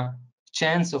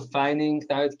 chance of finding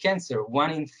thyroid cancer.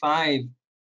 1 in 5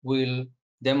 will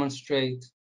demonstrate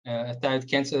a thyroid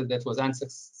cancer that was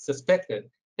unsuspected.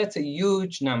 That's a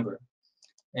huge number.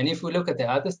 And if we look at the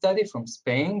other study from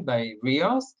Spain by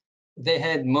Rios, they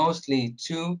had mostly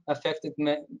 2 affected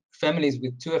families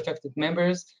with 2 affected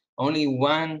members. Only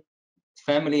 1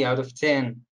 family out of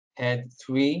 10 had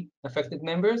 3 affected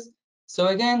members. So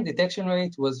again, detection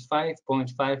rate was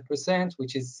 5.5%,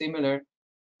 which is similar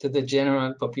to the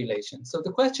general population. So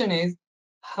the question is,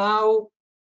 how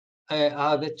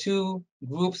are the two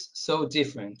groups so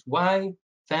different? Why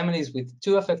families with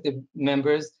 2 affected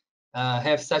members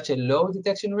have such a low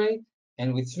detection rate,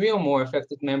 and with 3 or more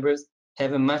affected members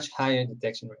have a much higher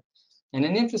detection rate? And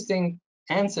an interesting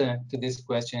answer to this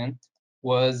question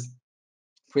was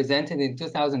presented in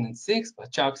 2006 by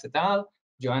Charles et al.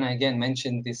 Joanna again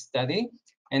mentioned this study,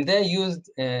 and they used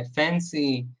a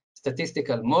fancy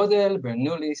statistical model,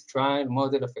 Bernoulli's trial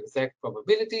model of exact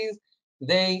probabilities.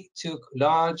 They took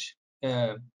large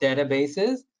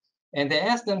databases, and they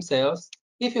asked themselves,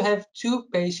 if you have 2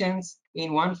 patients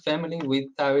in one family with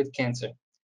thyroid cancer,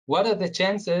 what are the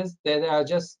chances that there are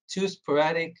just 2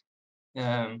 sporadic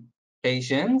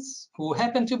patients who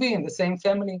happen to be in the same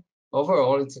family?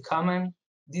 Overall, it's a common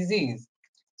disease.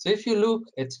 So if you look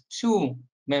at 2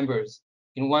 members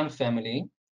in one family,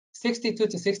 62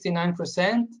 to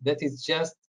 69%, that is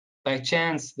just by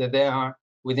chance that they are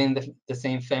within the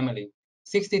same family.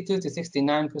 62 to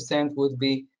 69% would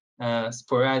be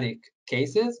sporadic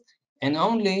cases, and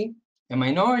only a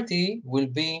minority will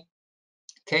be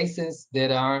cases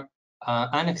that are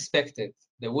unexpected.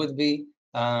 They would be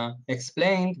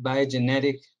explained by a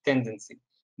genetic tendency.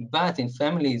 But in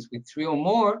families with 3 or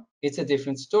more, it's a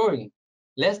different story.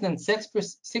 Less than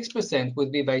 6%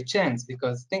 would be by chance,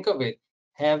 because think of it,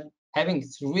 having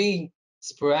 3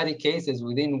 sporadic cases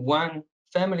within one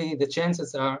family, the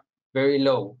chances are very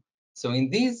low. So in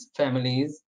these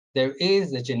families, there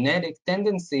is a genetic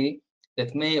tendency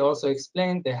that may also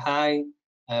explain the high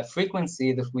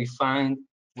frequency that we find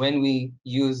when we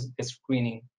use a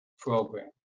screening program.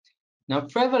 Now,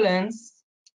 prevalence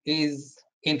is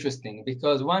interesting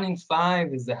because 1 in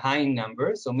 5 is a high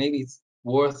number, so maybe it's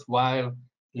worthwhile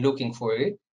looking for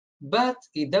it, but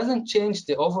it doesn't change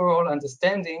the overall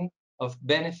understanding of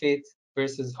benefit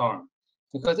versus harm.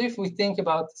 Because if we think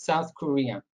about South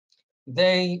Korea,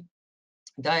 they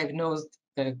diagnosed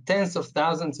tens of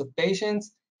thousands of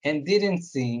patients and didn't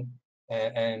see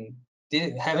and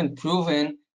haven't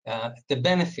proven the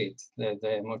benefit.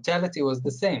 The mortality was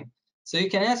the same. So you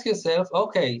can ask yourself,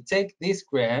 okay, take this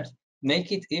graph,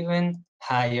 make it even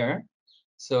higher,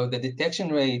 so the detection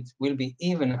rate will be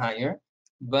even higher.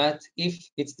 But if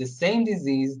it's the same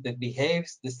disease that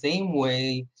behaves the same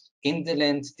way,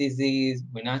 indolent disease,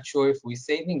 we're not sure if we're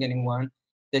saving anyone,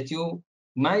 that you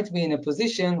might be in a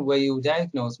position where you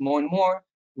diagnose more and more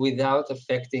without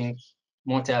affecting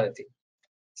mortality.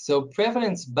 So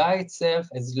prevalence by itself,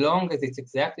 as long as it's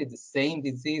exactly the same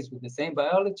disease with the same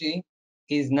biology,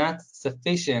 is not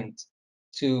sufficient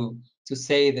to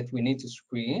say that we need to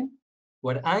screen.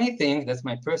 What I think, that's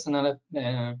my personal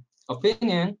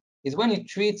opinion, is when you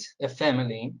treat a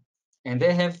family and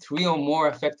they have 3 or more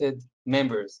affected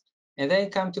members, and they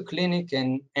come to clinic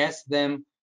and ask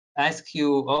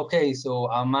you, okay,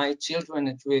 so are my children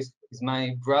at risk? Is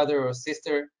my brother or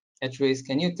sister at risk?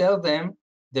 Can you tell them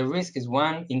the risk is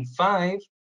 1 in 5,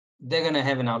 they're gonna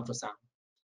have an ultrasound.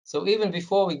 So even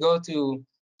before we go to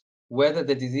whether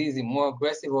the disease is more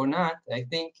aggressive or not, I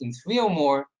think in 3 or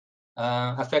more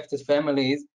affected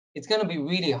families, it's gonna be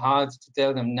really hard to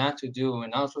tell them not to do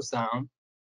an ultrasound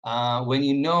when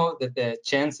you know that the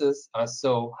chances are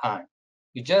so high.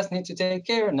 You just need to take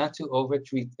care not to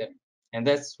overtreat them. And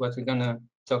that's what we're gonna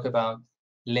talk about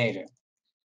later.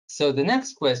 So the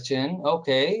next question,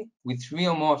 okay, with 3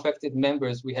 or more affected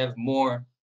members, we have more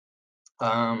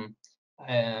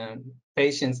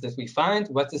patients that we find.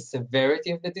 What's the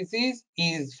severity of the disease?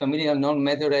 Is familial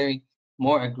non-medullary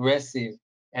more aggressive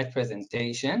at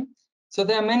presentation? So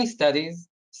there are many studies.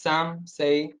 Some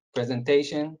say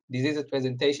disease at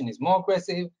presentation is more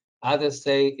aggressive. Others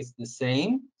say it's the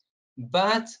same.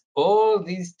 But all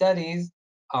these studies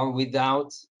are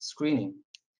without screening.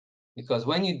 Because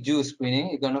when you do screening,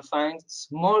 you're going to find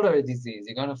smaller disease.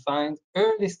 You're going to find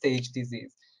early stage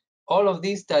disease. All of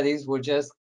these studies were just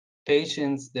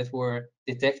patients that were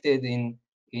detected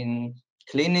in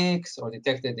clinics or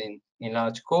detected in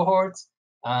large cohorts.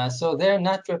 So they're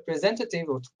not representative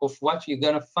of what you're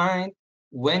going to find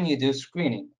when you do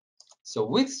screening. So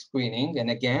with screening, and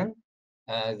again,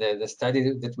 the study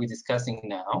that we're discussing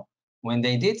now, when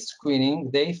they did screening,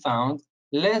 they found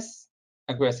less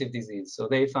aggressive disease. So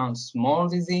they found small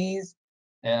disease,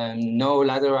 no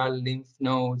lateral lymph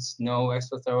nodes, no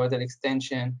extrathyroidal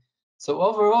extension. So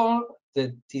overall,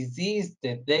 the disease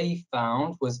that they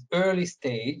found was early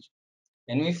stage.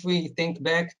 And if we think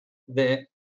back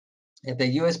at the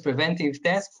US Preventive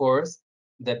Task Force,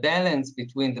 the balance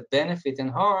between the benefit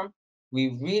and harm,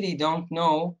 we really don't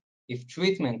know if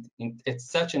treatment at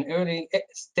such an early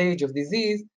stage of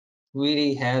disease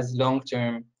really has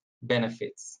long-term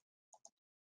benefits.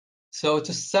 So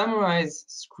to summarize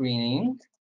screening,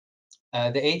 the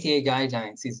ATA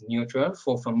guidelines is neutral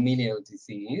for familial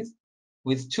disease.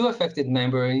 With 2 affected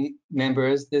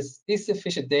members, there's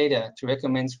sufficient data to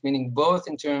recommend screening both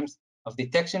in terms of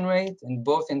detection rate and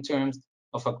both in terms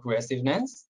of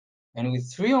aggressiveness. And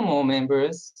with 3 or more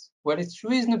members, well, it's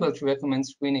reasonable to recommend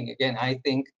screening. Again, I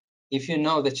think if you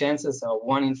know the chances are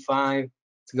 1 in 5,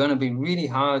 it's going to be really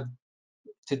hard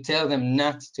to tell them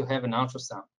not to have an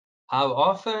ultrasound. How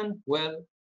often? Well,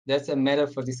 that's a matter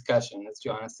for discussion, as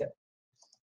Joanna said.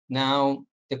 Now,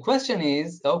 the question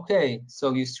is, okay,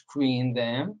 so you screen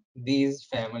them, these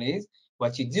families.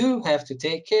 What you do have to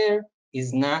take care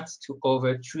is not to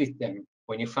over-treat them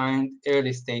when you find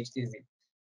early stage disease.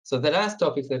 So the last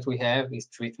topic that we have is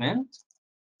treatment.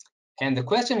 And the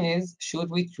question is, should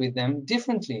we treat them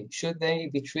differently? Should they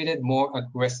be treated more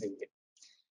aggressively?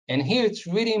 And here it's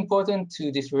really important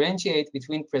to differentiate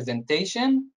between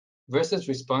presentation versus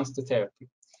response to therapy.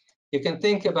 You can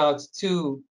think about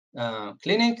 2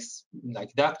 clinics,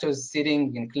 like doctors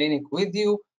sitting in clinic with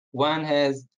you. One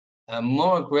has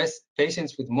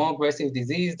patients with more aggressive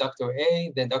disease, Dr.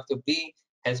 A, then Dr. B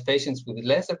has patients with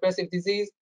less aggressive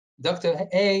disease. Dr.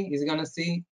 A is going to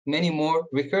see many more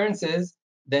recurrences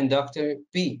than Dr.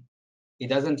 B. It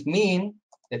doesn't mean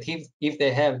that if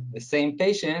they have the same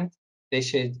patient, they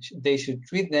should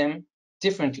treat them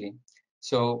differently.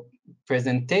 So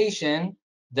presentation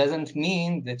doesn't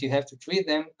mean that you have to treat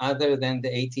them other than the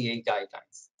ATA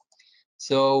guidelines.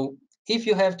 So if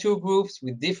you have 2 groups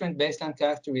with different baseline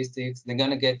characteristics, they're going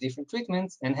to get different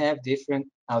treatments and have different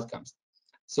outcomes.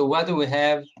 So what do we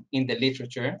have in the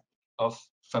literature of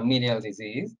familial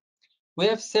disease? We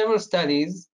have several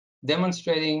studies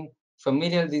demonstrating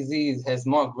familial disease has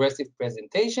more aggressive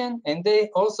presentation, and they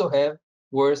also have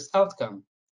worse outcome.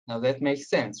 Now that makes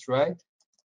sense, right?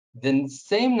 The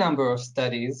same number of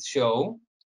studies show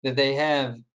that they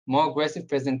have more aggressive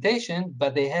presentation,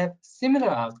 but they have similar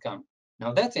outcome.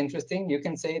 Now that's interesting. You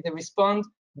can say they respond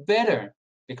better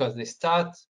because they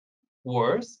start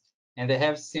worse and they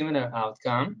have similar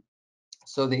outcome.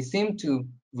 So they seem to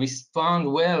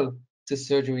respond well to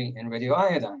surgery and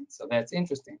radioiodine. So that's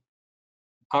interesting.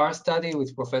 Our study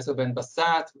with Professor Ben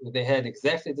Bassat, they had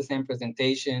exactly the same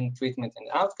presentation, treatment, and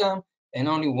outcome, and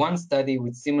only 1 study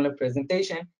with similar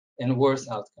presentation and worse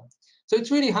outcome. So it's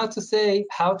really hard to say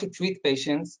how to treat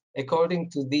patients according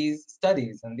to these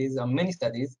studies, and these are many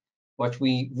studies. What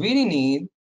we really need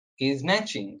is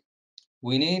matching.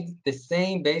 We need the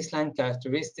same baseline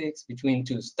characteristics between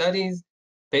 2 studies,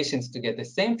 patients to get the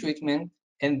same treatment,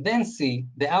 and then see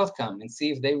the outcome and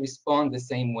see if they respond the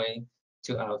same way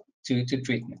to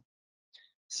treatment.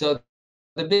 So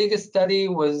the biggest study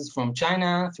was from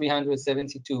China,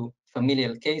 372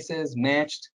 familial cases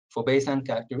matched for baseline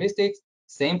characteristics,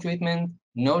 same treatment,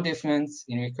 no difference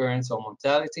in recurrence or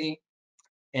mortality.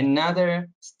 Another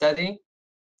study,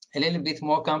 a little bit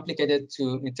more complicated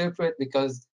to interpret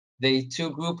because the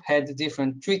 2 groups had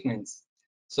different treatments.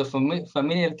 So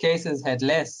familial cases had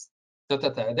less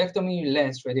total thyroidectomy,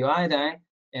 less radioiodine,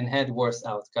 and had worse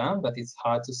outcome, but it's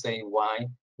hard to say why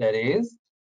that is.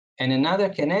 And another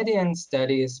Canadian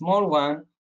study, a small one,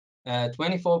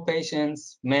 24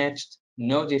 patients matched,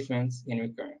 no difference in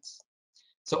recurrence.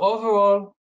 So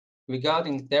overall,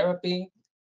 regarding therapy,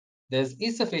 there's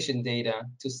insufficient data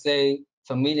to say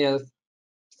familial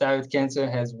thyroid cancer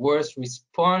has worse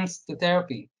response to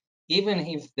therapy. Even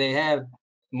if they have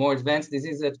more advanced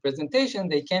disease at presentation,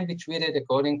 they can be treated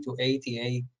according to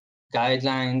ATA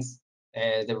guidelines,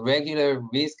 the regular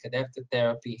risk-adapted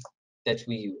therapy that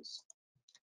we use.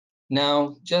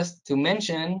 Now, just to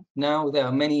mention, now there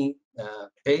are many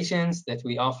patients that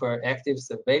we offer active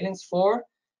surveillance for.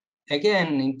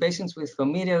 Again, in patients with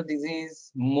familial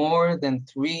disease, more than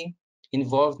 3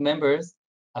 involved members,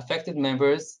 affected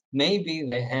members, maybe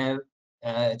they have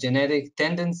a genetic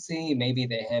tendency, maybe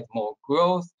they have more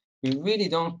growth. We really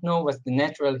don't know what's the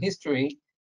natural history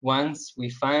once we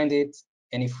find it.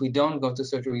 And if we don't go to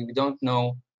surgery, we don't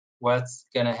know what's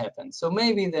gonna happen. So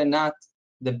maybe they're not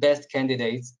the best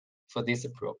candidates for this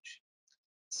approach.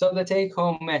 So the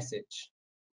take-home message: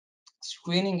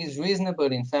 screening is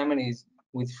reasonable in families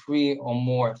with 3 or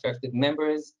more affected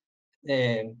members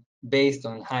based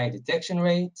on high detection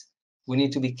rate. We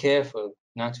need to be careful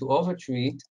not to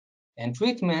overtreat, and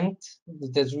treatment,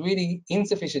 there's really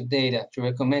insufficient data to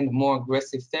recommend more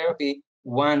aggressive therapy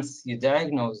once you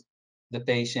diagnose the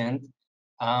patient.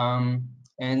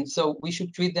 And so we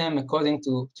should treat them according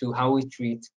to how we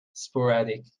treat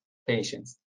sporadic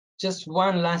patients. Just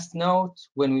one last note,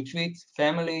 when we treat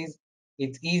families,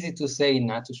 it's easy to say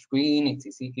not to screen,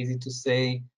 it's easy to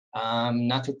say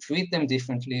not to treat them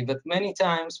differently, but many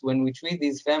times when we treat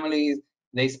these families,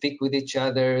 they speak with each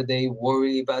other, they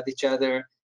worry about each other.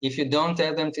 If you don't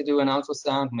tell them to do an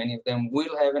ultrasound, many of them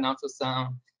will have an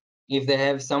ultrasound. If they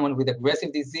have someone with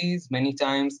aggressive disease, many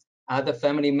times other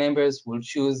family members will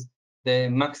choose the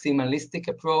maximalistic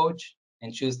approach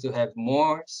and choose to have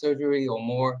more surgery or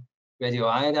more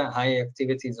radioiodine, higher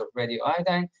activities of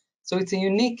radioiodine. So it's a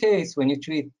unique case when you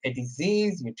treat a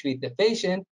disease, you treat the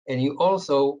patient, and you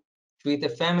also treat the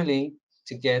family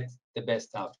to get the best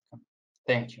outcome.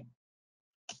 Thank you.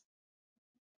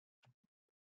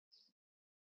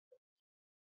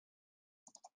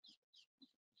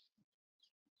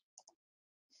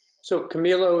 So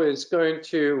Camilo is going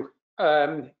to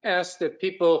ask that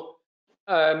people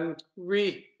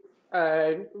rethink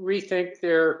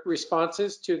their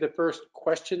responses to the first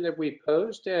question that we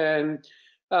posed. And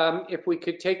if we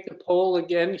could take the poll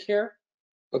again here.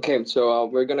 Okay, so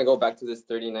we're gonna go back to this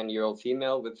 39-year-old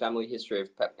female with family history of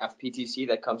PTC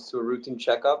that comes to a routine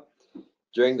checkup.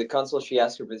 During the consult, she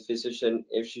asked her physician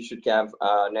if she should have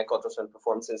neck ultrasound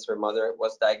performed since her mother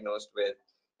was diagnosed with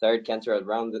thyroid cancer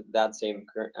around that same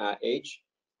age.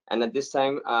 And at this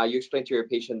time, you explained to your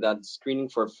patient that screening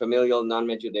for familial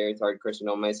non-medullary thyroid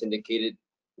carcinoma is indicated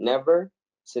never,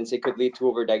 since it could lead to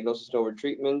overdiagnosis and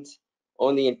overtreatment,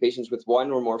 only in patients with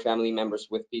one or more family members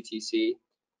with PTC,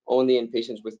 only in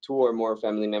patients with two or more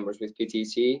family members with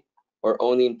PTC, or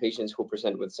only in patients who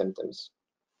present with symptoms.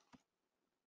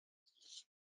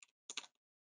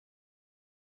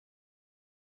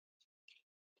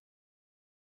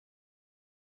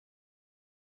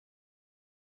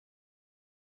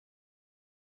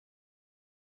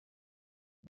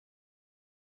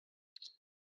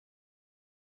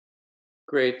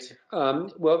 Great.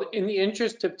 Well, in the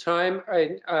interest of time,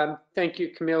 I thank you,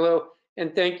 Camilo,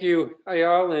 and thank you,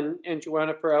 Eyal and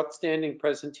Joanna, for outstanding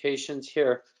presentations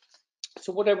here.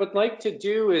 So what I would like to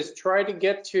do is try to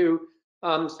get to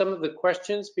some of the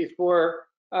questions before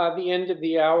the end of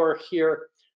the hour here.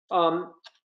 I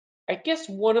guess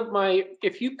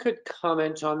if you could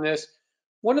comment on this,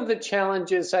 one of the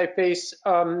challenges I face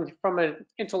from an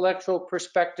intellectual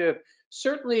perspective,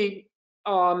 certainly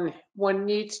one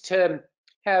needs to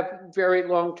have very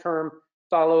long-term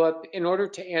follow-up in order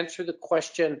to answer the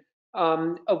question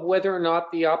of whether or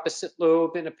not the opposite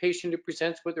lobe in a patient who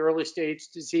presents with early stage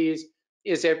disease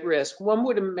is at risk. One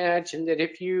would imagine that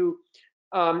if you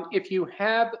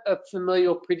have a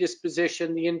familial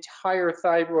predisposition, the entire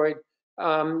thyroid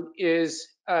is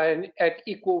at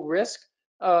equal risk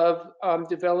of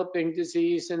developing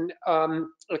disease and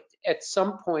at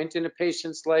some point in a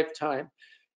patient's lifetime.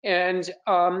 And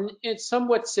it's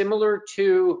somewhat similar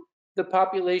to the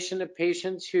population of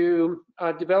patients who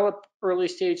develop early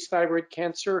stage thyroid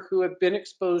cancer who have been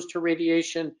exposed to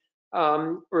radiation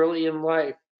early in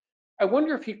life. I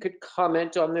wonder if you could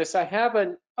comment on this. I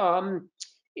haven't,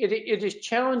 it is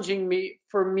challenging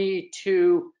for me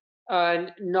to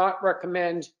not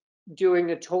recommend doing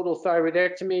a total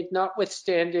thyroidectomy,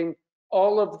 notwithstanding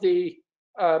all of the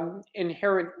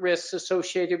inherent risks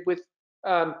associated with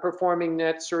performing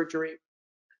that surgery.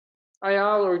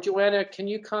 Eyal or Joanna, can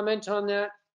you comment on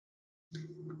that?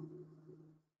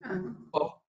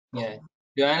 Oh, yeah.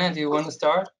 Joanna, do you want to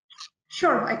start?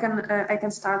 Sure, I can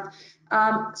start.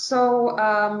 As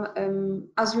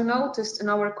you noticed in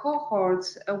our cohort,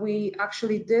 we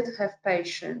actually did have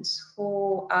patients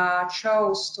who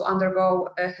chose to undergo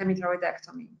a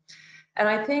hemithyroidectomy. And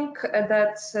I think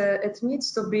that it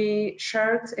needs to be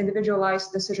shared,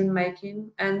 individualized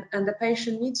decision-making, and the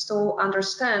patient needs to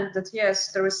understand that,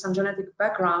 yes, there is some genetic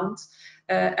background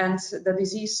and the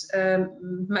disease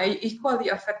may equally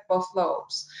affect both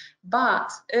lobes.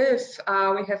 But if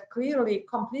we have clearly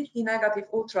completely negative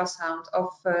ultrasound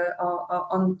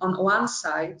on one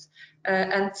side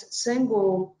and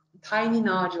single tiny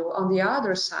nodule on the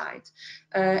other side,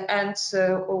 and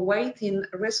weighting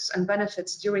risks and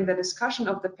benefits during the discussion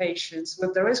of the patients,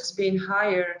 with the risks being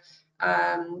higher,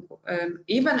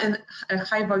 even in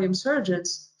high volume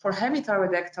surgeons, for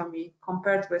hemithyroidectomy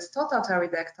compared with total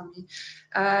thyroidectomy,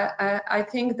 I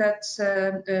think that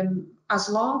as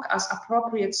long as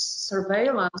appropriate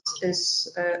surveillance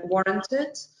is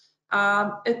warranted,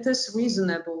 it is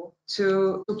reasonable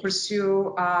to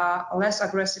pursue less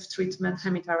aggressive treatment,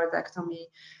 hemithyroidectomy.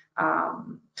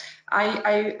 I'm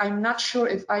not sure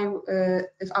if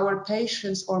our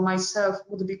patients or myself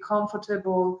would be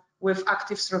comfortable with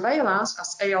active surveillance,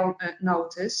 as Eyal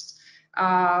noticed,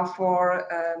 for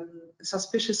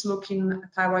suspicious looking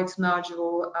thyroid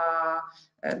nodule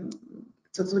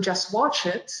to just watch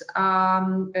it.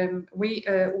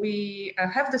 We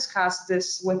have discussed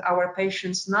this with our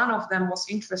patients. None of them was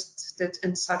interested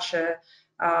in such a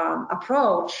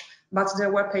approach, but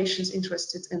there were patients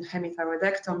interested in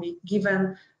hemithyroidectomy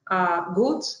given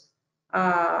good,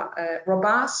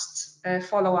 robust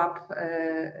follow-up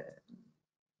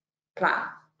plan.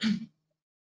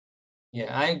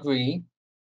 Yeah, I agree.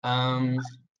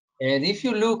 And if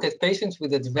you look at patients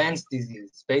with advanced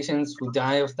disease, patients who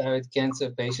die of thyroid cancer,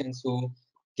 patients who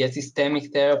get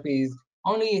systemic therapies,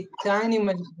 only a tiny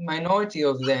minority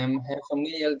of them have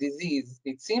familial disease.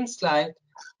 It seems like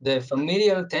the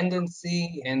familial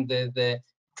tendency and the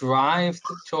drive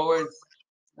towards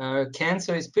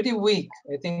cancer is pretty weak.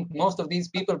 I think most of these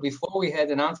people, before we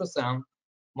had an ultrasound,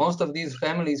 most of these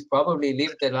families probably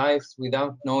lived their lives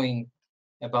without knowing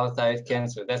about thyroid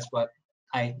cancer. That's what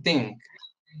I think.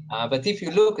 But if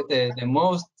you look at the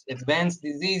most advanced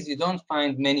disease, you don't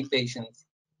find many patients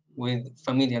with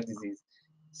familial disease.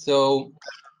 So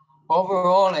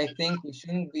overall, I think we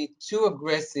shouldn't be too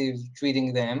aggressive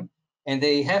treating them, and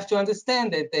they have to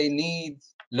understand that they need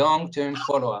long-term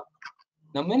follow-up.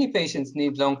 Now, many patients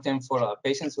need long-term follow-up.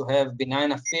 Patients who have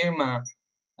benign affirma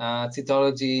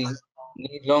cytology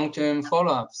need long-term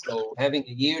follow-up. So having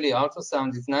a yearly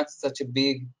ultrasound is not such a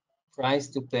big price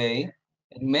to pay.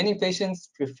 And many patients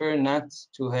prefer not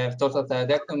to have total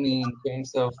thyroidectomy in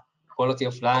terms of quality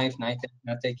of life, not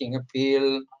taking a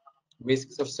pill,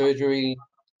 risks of surgery.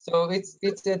 So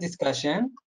it's a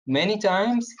discussion. Many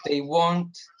times they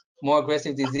want more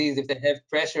aggressive disease if they have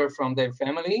pressure from their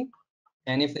family.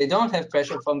 And if they don't have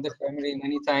pressure from the family,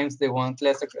 many times they want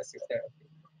less aggressive therapy.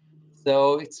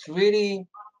 So it's really,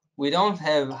 we don't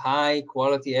have high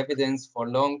quality evidence for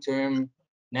long-term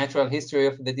natural history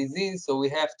of the disease. So we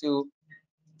have to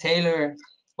tailor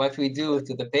what we do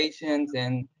to the patient,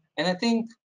 and I think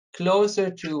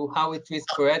closer to how we treat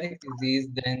sporadic disease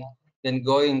than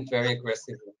going very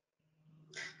aggressively.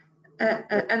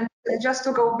 And just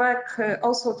to go back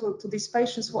also to these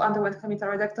patients who underwent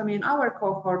hemithyroidectomy in our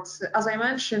cohort, as I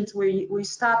mentioned, we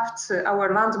stopped,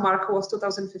 our landmark was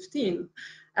 2015.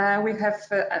 We have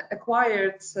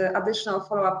acquired additional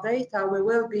follow-up data. We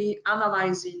will be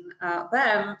analyzing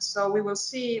them, so we will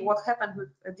see what happened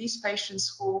with these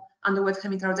patients who underwent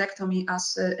hemithyroidectomy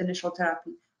as initial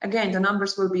therapy. Again, the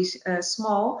numbers will be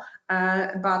small,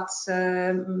 but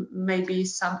maybe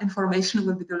some information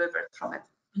will be delivered from it.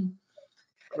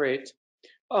 Great.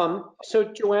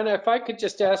 So Joanna, if I could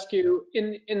just ask you,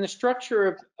 in the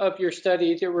structure of your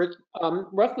study, there were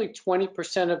roughly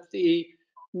 20% of the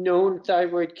known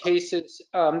thyroid cases,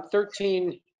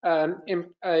 13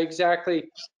 exactly,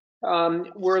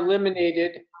 were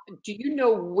eliminated. Do you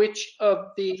know which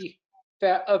of the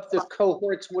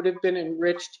cohorts would have been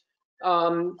enriched,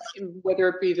 whether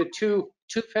it be the two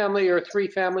family or three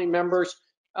family members,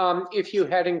 if you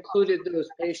had included those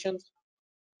patients?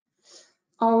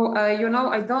 Oh, you know,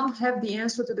 I don't have the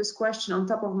answer to this question on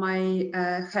top of my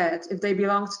head, if they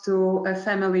belonged to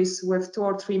families with 2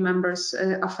 or 3 members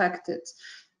affected.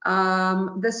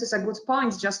 This is a good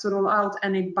point, just to rule out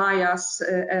any bias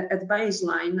at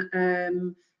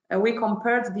baseline. We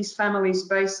compared these families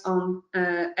based on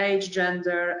age,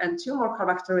 gender, and tumor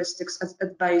characteristics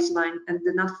at baseline and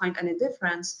did not find any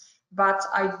difference. But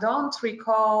I don't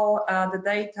recall the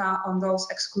data on those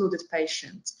excluded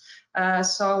patients.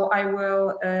 So I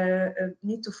will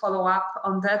need to follow up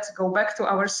on that, go back to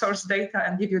our source data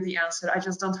and give you the answer. I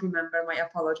just don't remember, my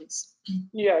apologies.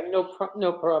 Yeah,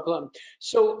 no problem.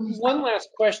 So one last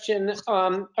question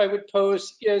I would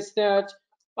pose is that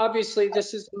obviously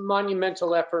this is a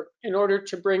monumental effort in order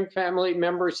to bring family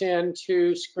members in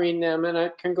to screen them, and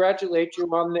I congratulate you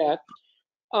on that.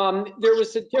 There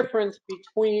was a difference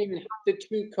between the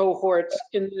two cohorts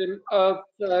of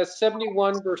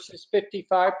 71 versus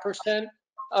 55%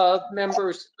 of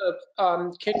members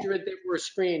of kindred that were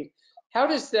screened. How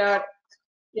does that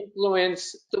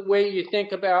influence the way you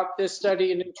think about this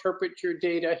study and interpret your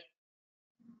data?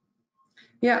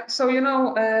 Yeah, so you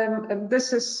know,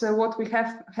 this is what we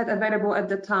have had available at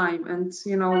the time, and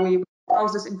you know, we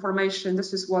house this information.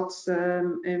 This is what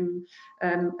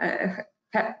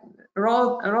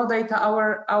raw data,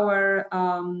 our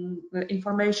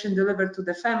information delivered to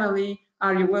the family.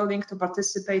 Are you willing to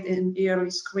participate in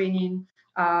yearly screening?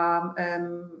 Are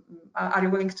you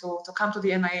willing to come to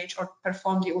the NIH or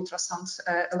perform the ultrasounds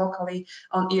locally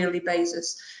on yearly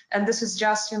basis? And this is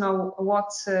just, you know,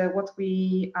 what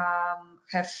we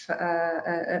have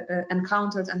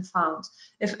encountered and found.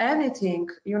 If anything,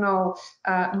 you know,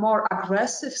 more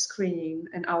aggressive screening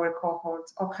in our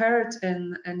cohort occurred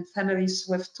in families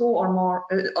with two or more,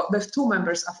 with two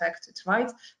members affected,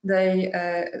 right? They,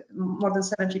 more than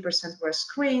 70% were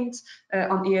screened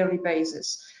on yearly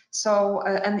basis. So,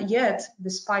 and yet,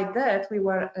 despite that, we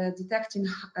were detecting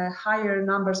higher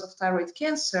numbers of thyroid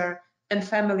cancer in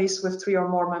families with three or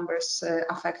more members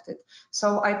affected.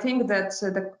 So I think that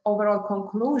the overall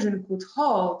conclusion could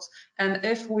hold, and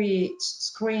if we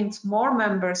screened more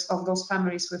members of those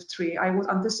families with three, I would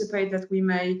anticipate that we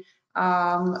may,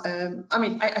 I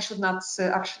mean, I should not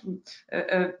actually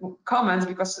comment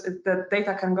because the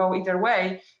data can go either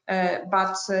way,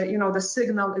 but you know, the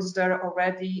signal is there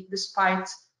already despite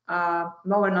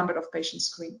lower number of patients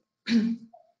screened.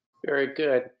 Very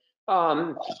good.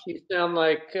 You sound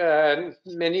like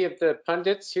many of the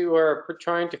pundits who are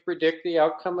trying to predict the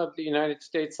outcome of the United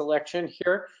States election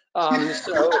here.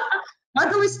 So, where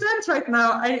do we stand right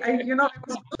now? I you know, I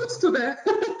was close to the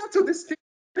to this.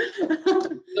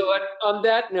 So on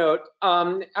that note,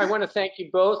 I want to thank you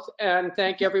both and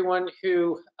thank everyone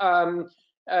who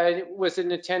was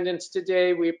in attendance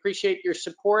today. We appreciate your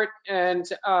support and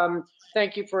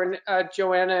thank you for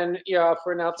Joanna and Eyal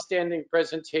for an outstanding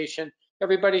presentation.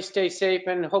 Everybody stay safe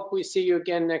and hope we see you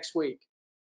again next week.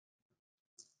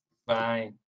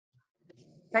 Bye.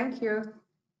 Thank you.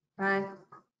 Bye.